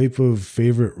any type of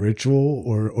favorite ritual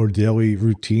or daily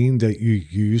routine that you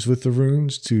use with the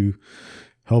runes to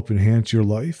help enhance your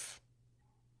life?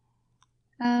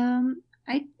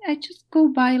 I just go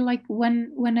by like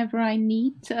whenever I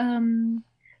need some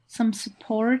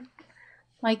support.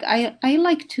 Like I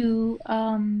like to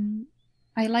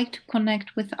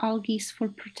connect with Algis for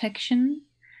protection,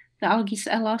 the Algis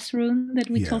Elas rune that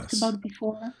we talked about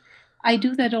before. I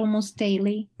do that almost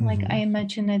daily. Like I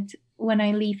imagine it when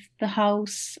I leave the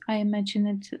house. I imagine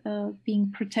it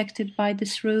being protected by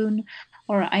this rune,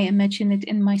 or I imagine it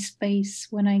in my space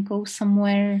when I go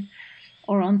somewhere,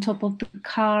 or on top of the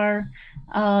car.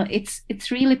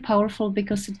 It's really powerful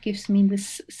because it gives me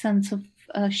this sense of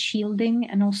shielding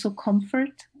and also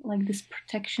comfort, like this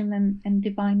protection and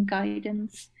divine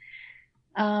guidance.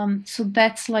 So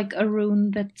that's like a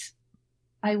rune that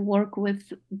I work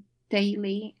with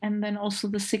daily. And then also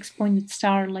the 6-pointed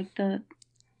star, like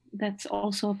that's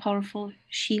also a powerful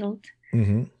shield.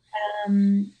 And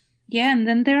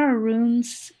then there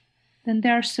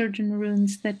are certain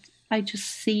runes that I just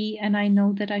see and I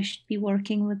know that I should be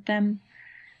working with them.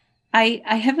 I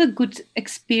have a good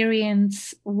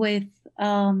experience with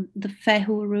the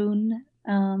Fehu rune.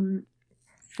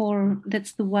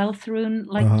 That's the wealth rune.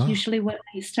 Like usually when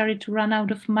I started to run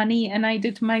out of money and I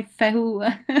did my Fehu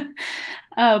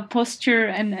posture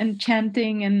and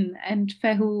chanting and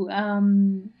Fehu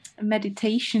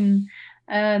meditation,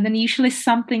 then usually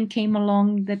something came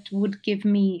along that would give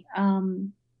me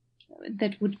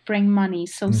that would bring money.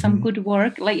 So some good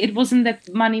work, like it wasn't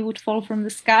that money would fall from the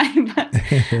sky, but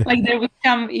like there would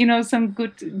come, some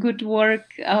good work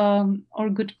or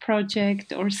good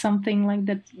project or something like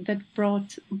that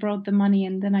brought the money,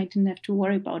 and then I didn't have to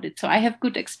worry about it. So I have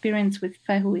good experience with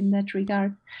Fehu in that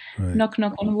regard. Right. Knock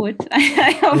on wood.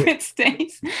 I hope it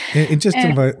stays. And just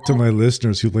to my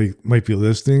listeners who might be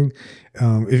listening,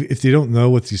 if they don't know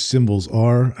what these symbols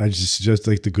are, I just suggest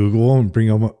to Google them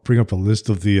and bring up a list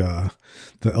of the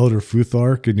Elder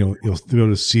Futhark, and you'll be able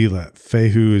to see that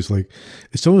Fehu is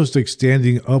it's almost like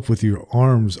standing up with your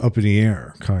arms up in the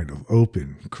air, kind of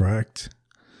open, correct?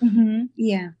 Mm-hmm.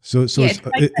 Yeah. So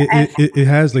it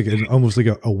has almost like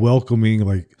a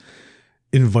welcoming,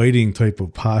 inviting type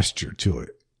of posture to it.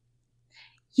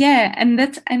 Yeah, and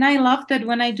I love that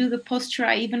when I do the posture,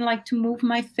 I even like to move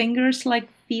my fingers,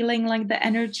 feeling the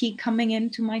energy coming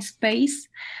into my space.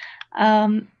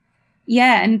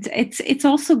 Yeah, and it's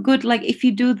also good, if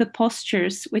you do the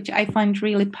postures, which I find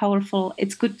really powerful,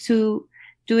 it's good to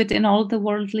do it in all the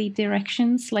worldly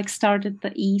directions, start at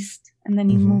the east, and then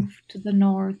you move to the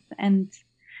north and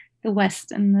the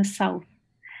west and the south.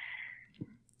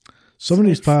 Some of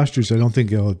these postures I don't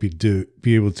think I'll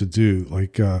be able to do,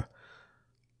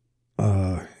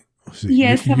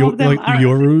 yes, some of them are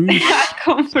Yoruz?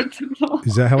 comfortable.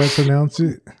 Is that how I pronounce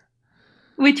it?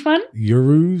 Which one?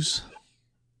 Yoruz?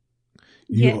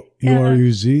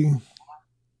 U-R-U-Z?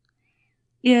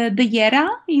 Yeah, the Yera,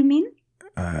 you mean?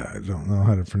 I don't know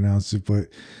how to pronounce it, but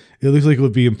it looks like it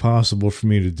would be impossible for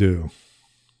me to do.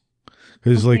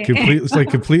 It's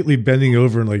it's completely bending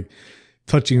over and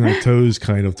touching my toes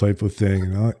kind of type of thing.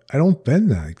 And I don't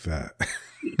bend like that.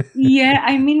 Yeah,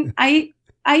 I mean, I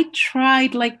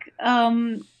tried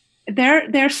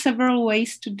there are several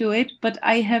ways to do it, but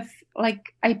I have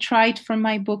I tried from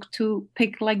my book to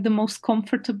pick the most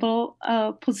comfortable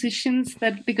positions,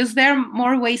 because there are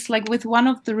more ways, with one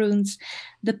of the runes,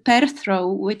 the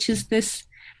Perthro, which is this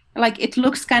it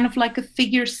looks kind of like a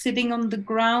figure sitting on the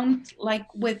ground,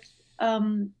 with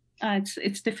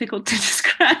it's difficult to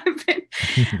describe it.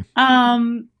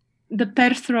 The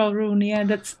Perthro rune, yeah,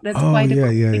 that's quite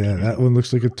yeah. That one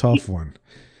looks like a tough one.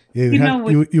 Yeah,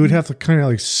 you would have to kind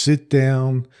of sit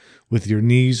down with your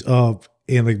knees up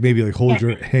and maybe hold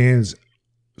your hands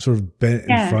sort of bent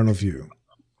in front of you.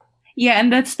 Yeah,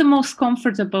 and that's the most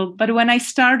comfortable. But when I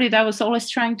started, I was always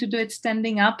trying to do it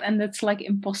standing up, and that's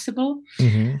impossible.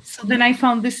 Mm-hmm. So then I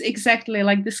found this exactly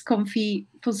this comfy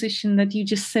position that you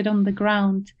just sit on the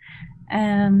ground.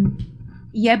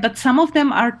 Yeah, but some of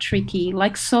them are tricky,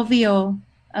 like Sovio,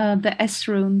 the S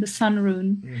rune, the sun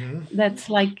rune. Mm-hmm. That's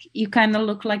you kind of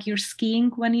look like you're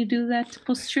skiing when you do that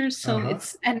posture. So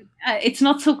it's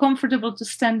not so comfortable to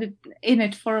stand in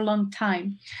it for a long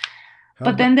time.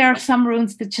 But then there are some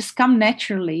runes that just come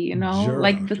naturally,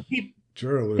 Jura.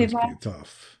 Jura would be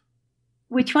tough.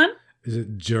 Which one? Is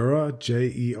it Jura?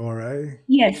 Jera?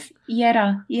 Yes,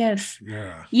 Yera. Yes.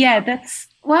 Yeah. Yeah, that's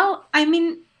I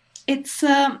mean, it's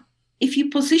if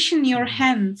you position your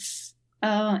hands,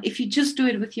 if you just do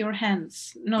it with your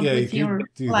hands, not with your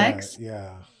legs,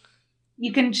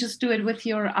 you can just do it with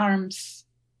your arms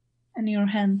and your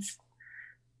hands.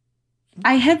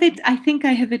 I think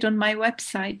I have it on my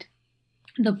website,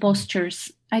 the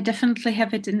postures. I definitely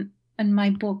have it in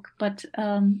my book, but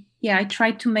I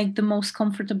tried to make the most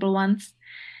comfortable ones.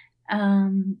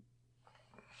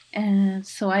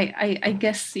 So I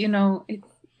guess,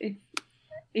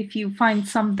 if you find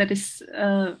some that is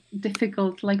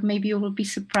difficult, maybe you will be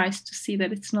surprised to see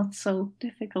that it's not so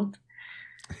difficult.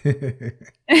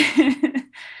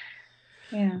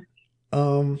 Yeah.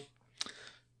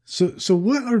 So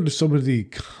what are some of the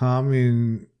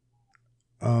common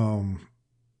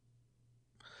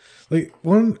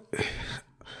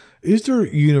is there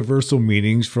universal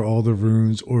meanings for all the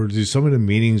runes, or do some of the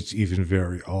meanings even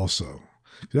vary also?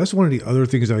 That's one of the other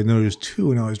things I noticed too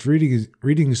when I was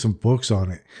reading some books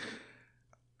on it.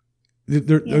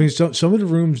 I mean, some of the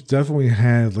runes definitely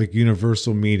had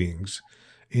universal meanings,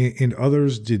 and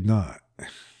others did not.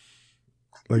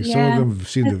 Some of them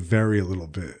seem to vary a little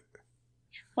bit.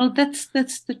 Well, that's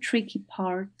the tricky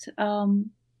part,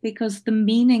 because the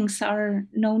meanings are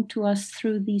known to us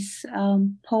through these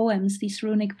poems, these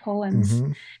runic poems.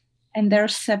 Mm-hmm. And there are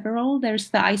several.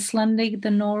 There's the Icelandic,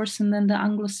 the Norse, and then the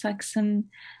Anglo-Saxon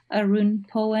rune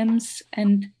poems.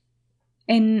 And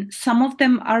some of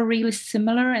them are really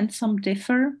similar and some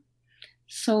differ.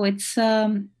 So it's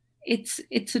a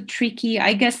tricky,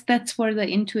 I guess that's where the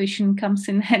intuition comes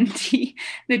in handy,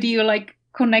 that you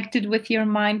connect it with your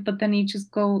mind, but then you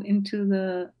just go into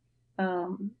the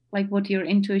what your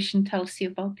intuition tells you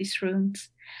about these runes.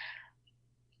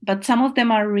 but some of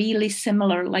them are really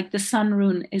similar. Like the sun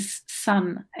rune is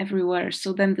sun everywhere,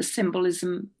 so then the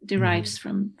symbolism derives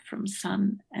from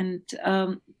sun. And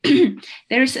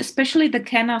there is especially the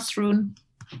Kenas rune,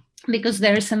 because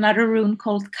there is another rune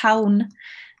called Kaun,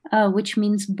 which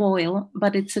means boil,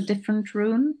 but it's a different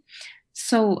rune.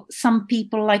 So some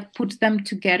people like put them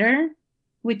together,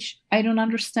 which I don't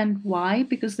understand why,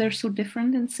 because they're so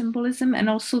different in symbolism. And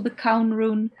also the Kaun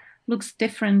rune looks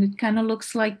different. It kind of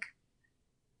looks like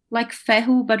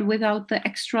Fehu, but without the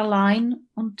extra line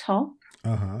on top.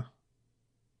 Uh-huh.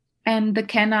 And the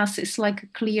Kenas is like a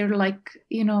clear, like,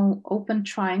 open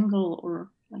triangle, or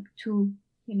like two,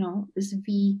 this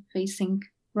V facing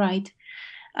right.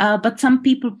 But some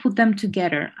people put them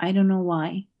together. I don't know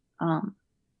why.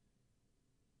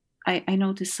 I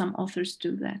noticed some authors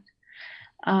do that.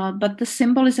 But the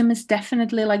symbolism is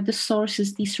definitely like the source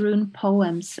is these rune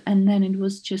poems. And then it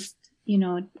was just,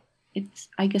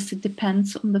 I guess it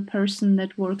depends on the person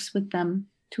that works with them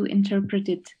to interpret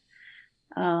it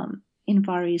in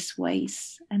various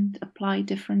ways and apply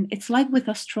different. It's like with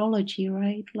astrology,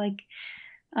 right? Like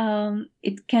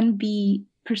it can be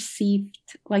perceived,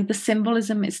 like the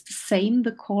symbolism is the same,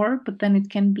 the core, but then it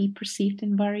can be perceived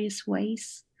in various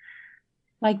ways,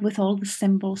 like with all the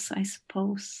symbols, I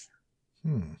suppose.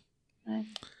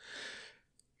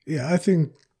 Yeah, I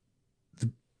think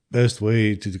the best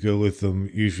way to go with them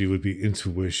usually would be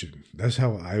intuition. That's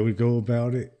how I would go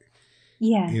about it.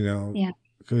 Yeah.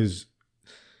 Because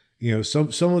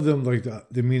some of them, like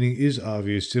the meaning is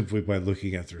obvious simply by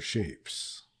looking at their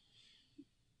shapes.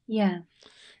 Yeah.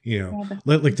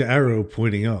 Like the arrow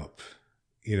pointing up.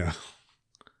 Yeah.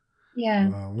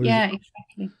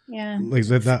 Exactly. Yeah. Like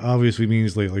that obviously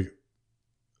means like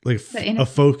a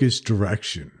focused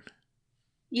direction.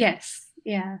 Yes.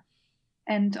 Yeah.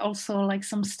 And also like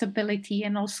some stability,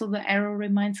 and also the arrow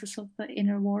reminds us of the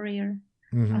inner warrior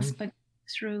aspect of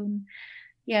this rune.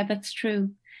 Yeah, that's true.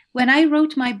 When I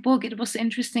wrote my book, it was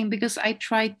interesting because I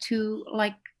tried to,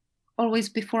 like, always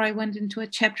before I went into a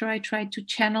chapter, I tried to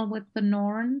channel with the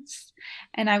Norns,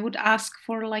 and I would ask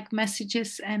for like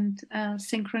messages and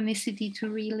synchronicity to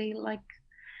really like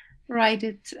write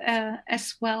it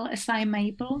as well as I'm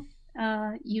able,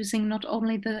 using not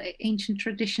only the ancient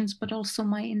traditions but also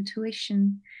my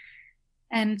intuition.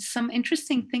 And some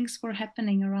interesting things were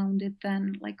happening around it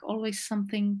then. Like always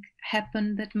something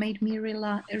happened that made me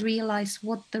realize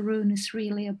what the rune is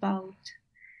really about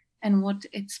and what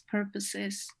its purpose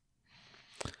is.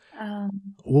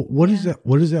 What is that?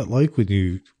 What is that like when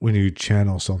you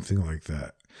channel something like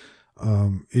that?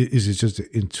 Is it just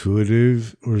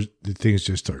intuitive, or did things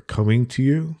just start coming to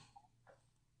you?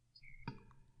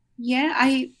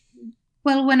 Yeah,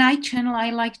 when I channel, I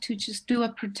like to just do a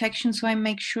protection, so I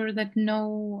make sure that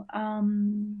no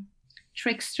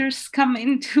tricksters come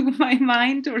into my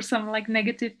mind or some like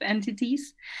negative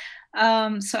entities.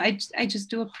 So I just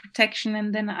do a protection,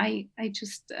 and then I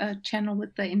just channel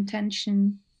with the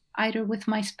intention, either with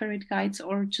my spirit guides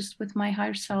or just with my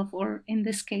higher self, or in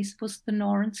this case it was the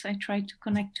Norns. I try to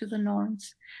connect to the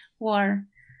Norns who are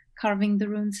carving the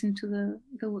runes into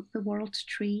the world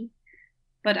tree.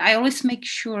 But I always make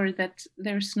sure that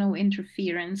there's no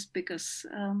interference, because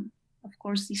of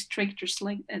course these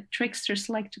tricksters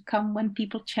like to come when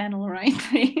people channel, right?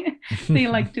 They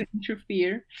like to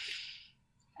interfere.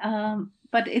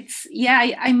 But it's,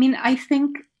 I mean, I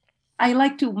think I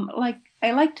like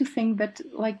to think that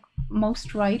like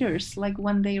most writers, like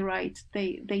when they write,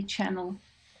 they channel.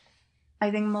 I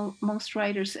think most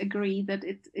writers agree that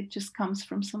it just comes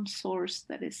from some source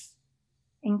that is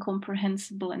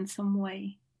incomprehensible in some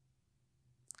way.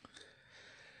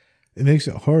 It makes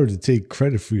it hard to take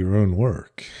credit for your own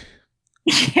work.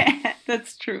 Yeah,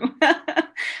 that's true.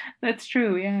 That's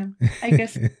true. Yeah, I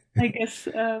guess.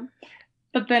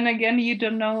 But then again, you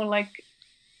don't know. Like,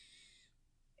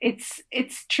 it's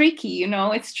tricky,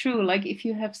 It's true. Like, if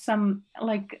you have some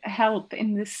like help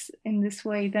in this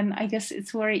way, then I guess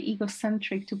it's very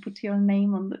egocentric to put your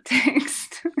name on the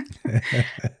text.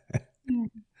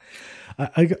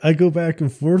 I go back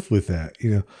and forth with that,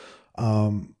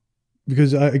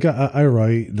 because I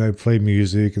write and I play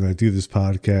music and I do this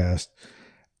podcast,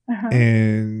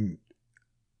 and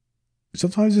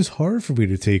sometimes it's hard for me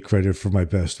to take credit for my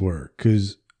best work,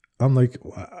 because I'm like,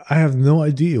 I have no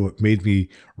idea what made me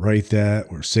write that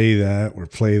or say that or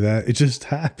play that. It just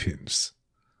happens.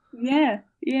 Yeah,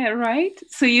 right.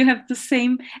 So you have the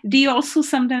same. Do you also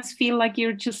sometimes feel like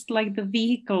you're just like the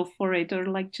vehicle for it, or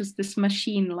like just this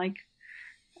machine, like,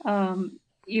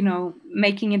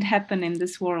 making it happen in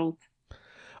this world?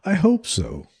 I hope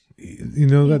so.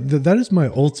 That is my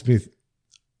ultimate,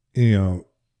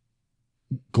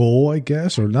 goal, I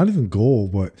guess, or not even goal,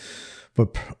 but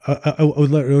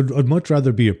I'd much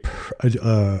rather be a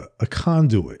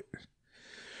conduit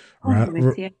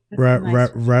Conduit, yeah, that's a nice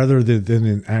word. rather than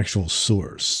an actual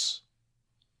source.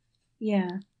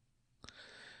 Yeah.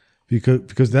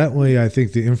 Because that way, I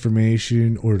think the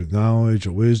information or the knowledge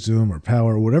or wisdom or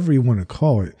power, whatever you want to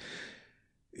call it,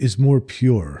 is more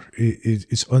pure.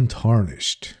 It's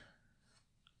untarnished.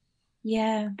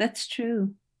 Yeah, that's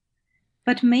true.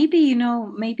 But maybe,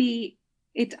 maybe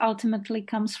it ultimately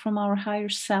comes from our higher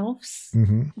selves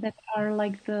that are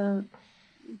like that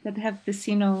have this,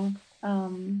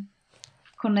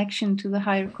 connection to the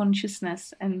higher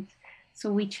consciousness. And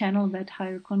so we channel that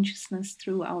higher consciousness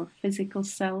through our physical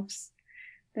selves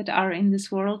that are in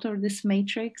this world or this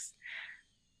matrix.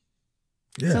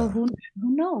 Yeah. So who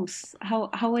knows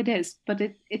how it is, but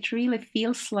it really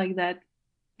feels like that.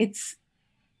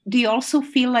 Do you also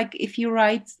feel like if you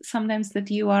write sometimes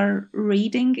that you are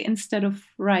reading instead of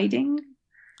writing?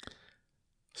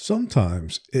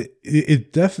 Sometimes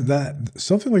that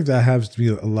something like that happens to me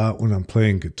a lot when I'm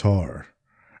playing guitar,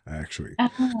 actually,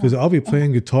 because I'll be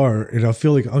playing guitar and I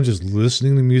feel like I'm just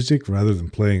listening to music rather than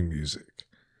playing music.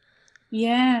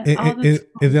 Yeah. And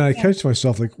then I catch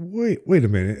myself like, wait a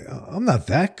minute, I'm not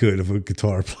that good of a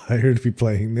guitar player to be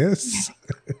playing this.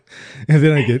 And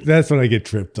then that's when I get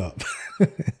tripped up.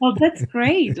 Well, that's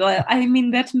great. Well, I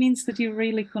mean, that means that you're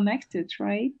really connected,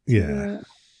 right? Yeah.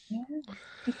 Yeah,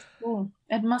 that's cool.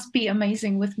 It must be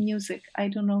amazing with music. I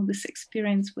don't know, this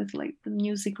experience with like the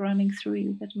music running through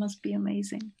you. That must be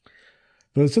amazing.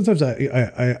 But sometimes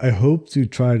I hope to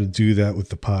try to do that with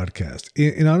the podcast.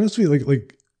 And honestly, like,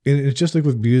 and it's just like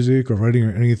with music or writing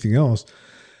or anything else.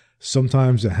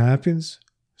 Sometimes it happens,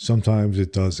 sometimes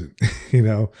it doesn't,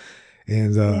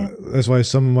 And that's why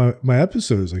some of my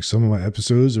episodes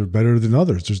are better than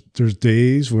others. There's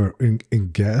days where in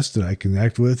guests that I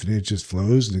connect with and it just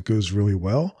flows and it goes really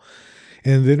well.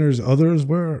 And then there's others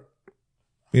where,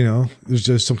 there's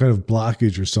just some kind of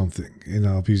blockage or something. And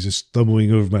I'll be just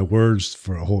stumbling over my words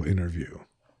for a whole interview.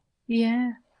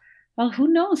 Yeah. Well, who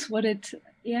knows what it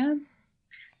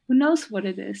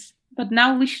is? But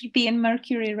now we should be in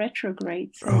Mercury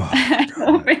retrograde. So I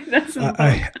hope it doesn't.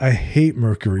 I hate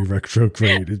Mercury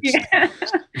retrograde.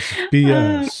 It's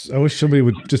BS. I wish somebody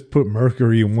would just put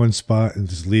Mercury in one spot and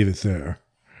just leave it there.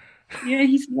 Yeah,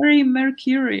 he's very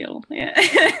mercurial. Yeah,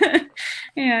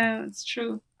 yeah, it's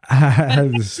true. I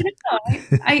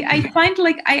find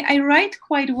like I write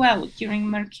quite well during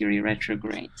Mercury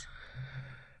retrograde.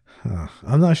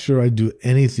 I'm not sure I do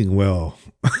anything well.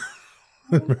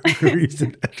 Mercury's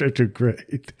in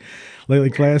retrograde.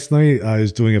 Like last night, I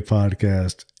was doing a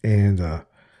podcast, and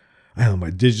my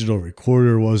digital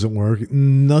recorder wasn't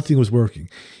working. Nothing was working.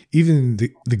 Even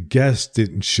the guests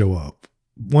didn't show up.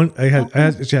 I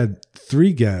had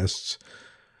 3 guests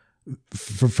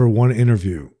for one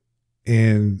interview,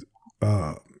 and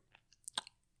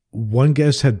one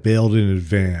guest had bailed in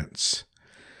advance.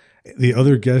 The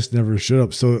other guest never showed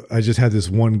up, so I just had this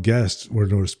one guest where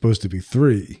there was supposed to be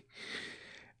 3.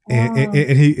 And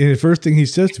the first thing he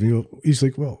says to me, he's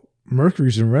like, "Well,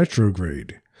 Mercury's in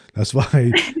retrograde. That's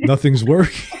why nothing's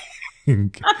working."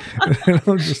 And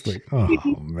I'm just like, "Oh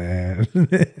man."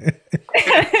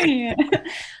 Yeah.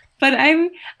 But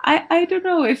I don't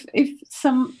know if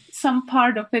some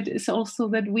part of it is also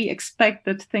that we expect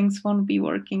that things won't be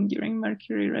working during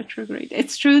Mercury retrograde.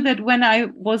 It's true that when I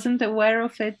wasn't aware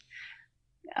of it,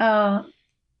 I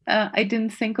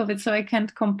didn't think of it, so I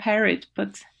can't compare it.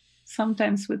 But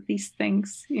sometimes with these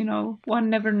things, one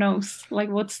never knows. Like,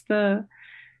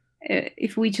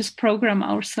 if we just program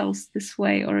ourselves this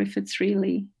way, or if it's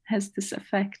really has this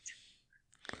effect.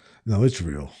 No, it's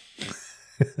real.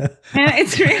 Yeah,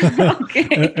 it's real.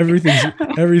 Okay.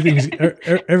 Everything's.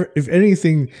 If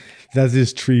anything that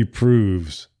this tree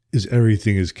proves is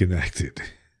everything is connected.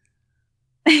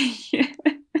 Yeah.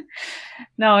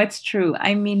 No, it's true.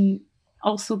 I mean,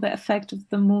 also the effect of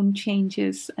the moon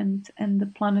changes and the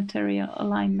planetary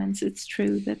alignments. It's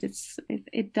true that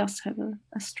it does have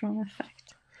a strong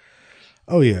effect.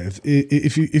 Oh yeah,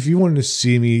 if you wanted to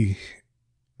see me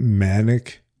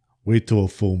manic, wait till a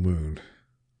full moon.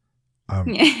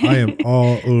 I am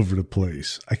all over the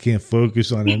place. I can't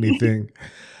focus on anything.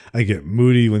 I get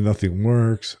moody when nothing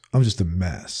works. I'm just a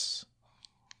mess.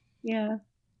 Yeah.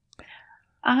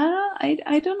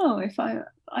 I don't know if I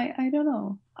don't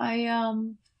know.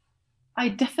 I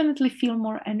definitely feel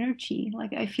more energy.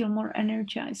 Like I feel more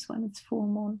energized when it's full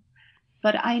moon.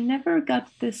 But I never got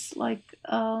this like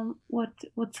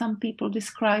what some people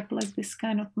describe like this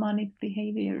kind of manic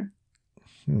behavior.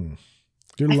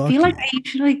 You're lucky. I feel like I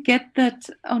usually get that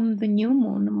on the new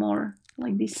moon more,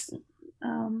 like this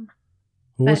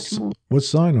What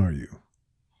sign are you?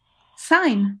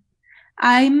 Sign.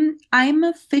 I'm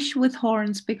a fish with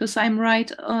horns because I'm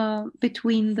right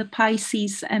between the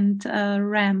Pisces and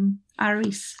Ram,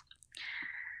 Aries.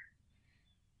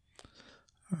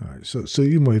 All right, so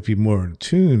you might be more in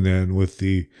tune then with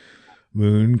the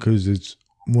moon because it's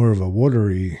more of a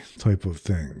watery type of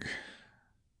thing.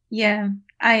 Yeah,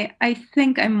 I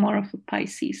think I'm more of a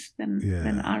Pisces than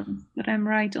Aries, but I'm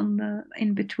right on the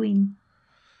in between.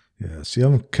 Yeah, see,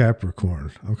 I'm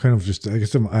Capricorn. I'm kind of I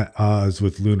guess I'm at odds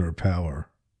with lunar power.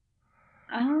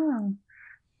 Oh,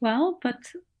 well, but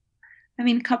I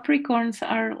mean, Capricorns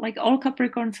are like all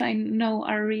Capricorns I know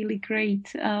are really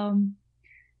great,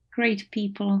 great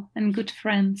people and good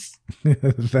friends.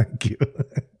 Thank you.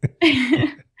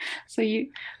 So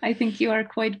I think you are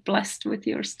quite blessed with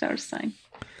your star sign.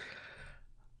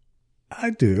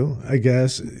 I do, I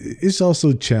guess. It's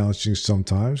also challenging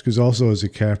sometimes because also as a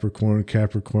Capricorn,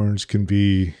 Capricorns can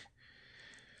be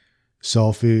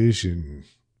selfish and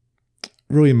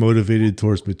really motivated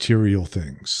towards material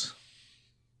things.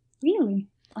 Really?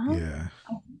 Uh-huh. Yeah.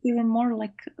 You were more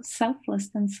like selfless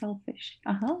than selfish.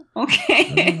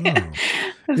 Okay.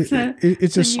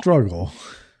 It's a struggle.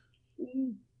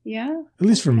 Yeah. At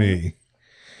least for me.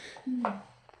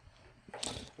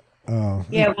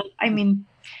 Yeah, well, I mean,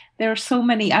 there are so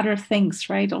many other things,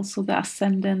 right? Also the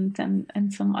ascendant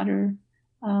and some other.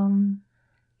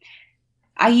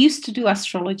 I used to do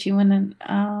astrology when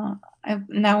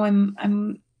now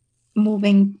I'm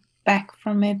moving back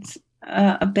from it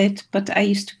a bit, but I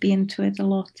used to be into it a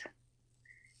lot.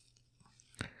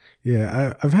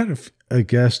 Yeah, I've had a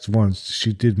guest once.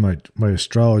 She did my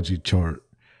astrology chart,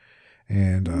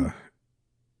 and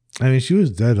I mean, she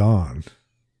was dead on.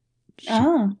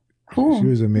 Cool. She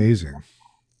was amazing.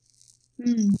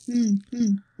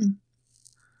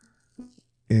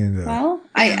 And well,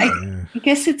 I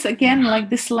guess it's again like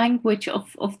this language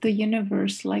of the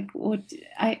universe. Like what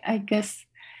I guess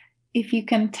if you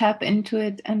can tap into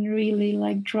it and really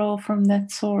like draw from that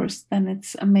source, then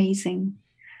it's amazing.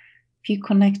 If you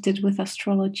connect it with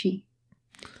astrology.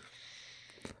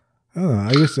 I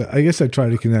don't know. I guess I try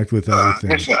to connect with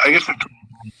everything.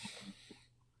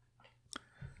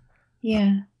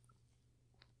 Yeah.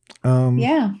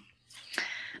 Yeah.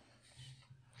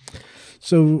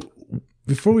 So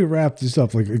before we wrap this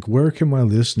up, like where can my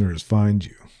listeners find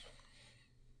you?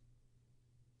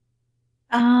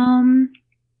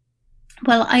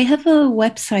 Well, I have a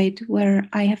website where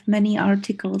I have many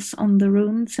articles on the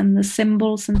runes and the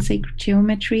symbols and sacred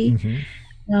geometry.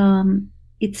 Mm-hmm.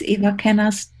 It's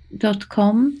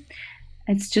evakenas.com.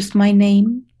 It's just my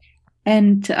name.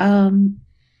 And I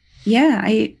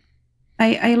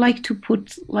like to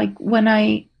put, like, when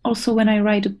I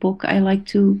write a book, I like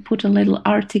to put a little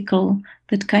article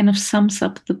that kind of sums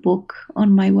up the book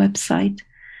on my website.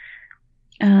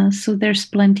 So there's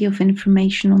plenty of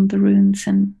information on the runes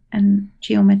and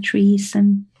geometries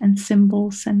and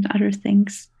symbols and other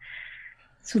things.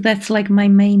 So that's like my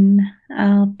main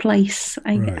place,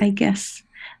 I guess.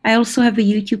 I also have a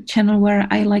YouTube channel where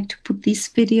I like to put these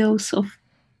videos of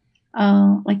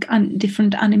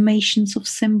different animations of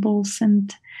symbols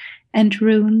and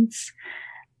runes,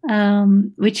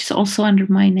 which is also under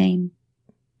my name.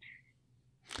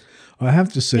 I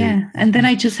have to say, yeah, and then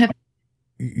I just have.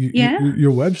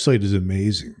 Your website is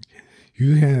amazing.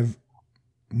 You have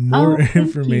more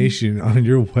information on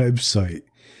your website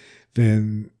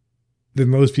than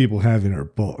most people have in our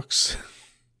books.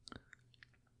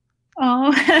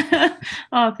 Oh,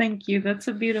 thank you. That's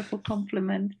a beautiful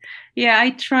compliment. Yeah, I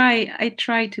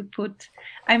try to put,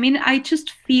 I mean, I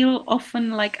just feel often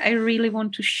like I really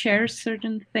want to share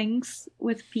certain things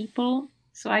with people.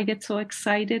 So I get so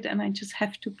excited and I just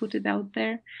have to put it out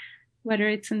there, whether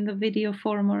it's in the video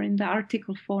form or in the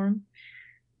article form.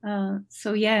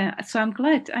 So I'm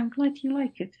glad you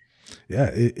like it. Yeah,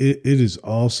 it is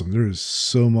awesome. There is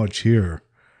so much here.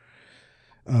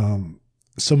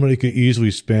 Somebody could easily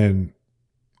spend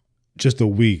just a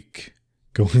week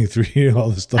going through all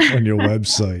the stuff on your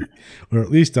website, or at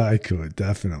least I could,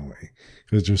 definitely,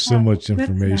 because there's so much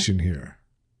information here.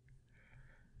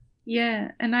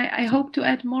 Yeah, and I hope to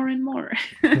add more and more.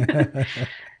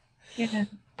 Yeah.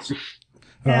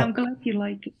 I'm glad you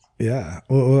like it. Yeah.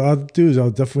 Well, what I'll do is I'll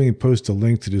definitely post a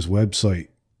link to this website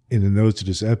in the notes of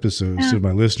this episode so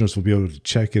my listeners will be able to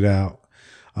check it out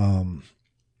when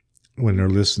they're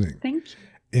listening. Thank you.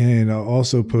 And I'll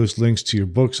also post links to your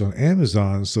books on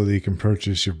Amazon so that you can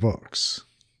purchase your books.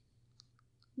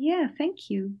 Yeah, thank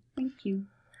you. Thank you.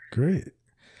 Great.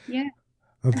 Yeah.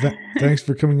 Well, thanks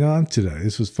for coming on today.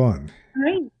 This was fun.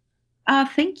 Great.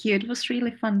 Thank you. It was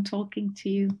really fun talking to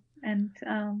you. And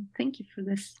thank you for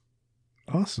this.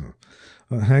 Awesome.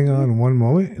 Hang on one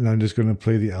moment, and I'm just going to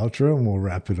play the outro, and we'll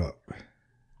wrap it up.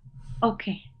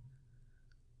 Okay.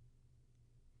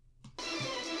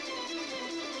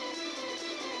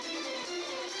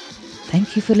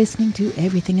 Thank you for listening to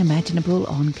Everything Imaginable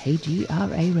on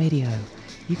KGRA Radio.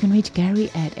 You can reach Gary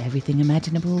at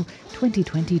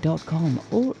everythingimaginable2020.com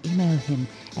or email him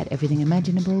at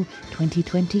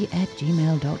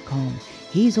everythingimaginable2020@gmail.com.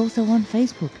 He's also on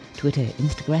Facebook, Twitter,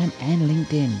 Instagram, and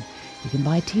LinkedIn. You can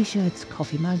buy t-shirts,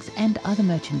 coffee mugs, and other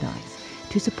merchandise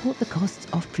to support the costs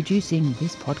of producing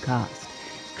this podcast.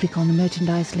 Click on the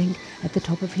merchandise link at the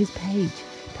top of his page,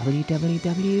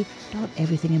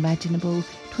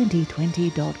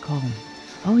 www.everythingimaginable2020.com.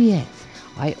 Oh yes,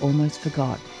 I almost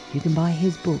forgot. You can buy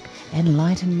his book,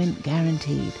 Enlightenment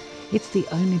Guaranteed. It's the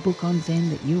only book on Zen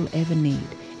that you'll ever need,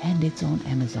 and it's on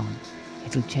Amazon.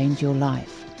 It'll change your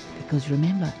life, because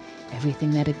remember,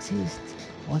 everything that exists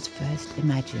was first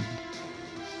imagined.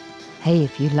 Hey,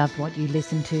 if you loved what you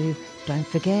listened to, don't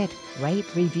forget,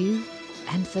 rate, review,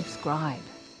 and subscribe.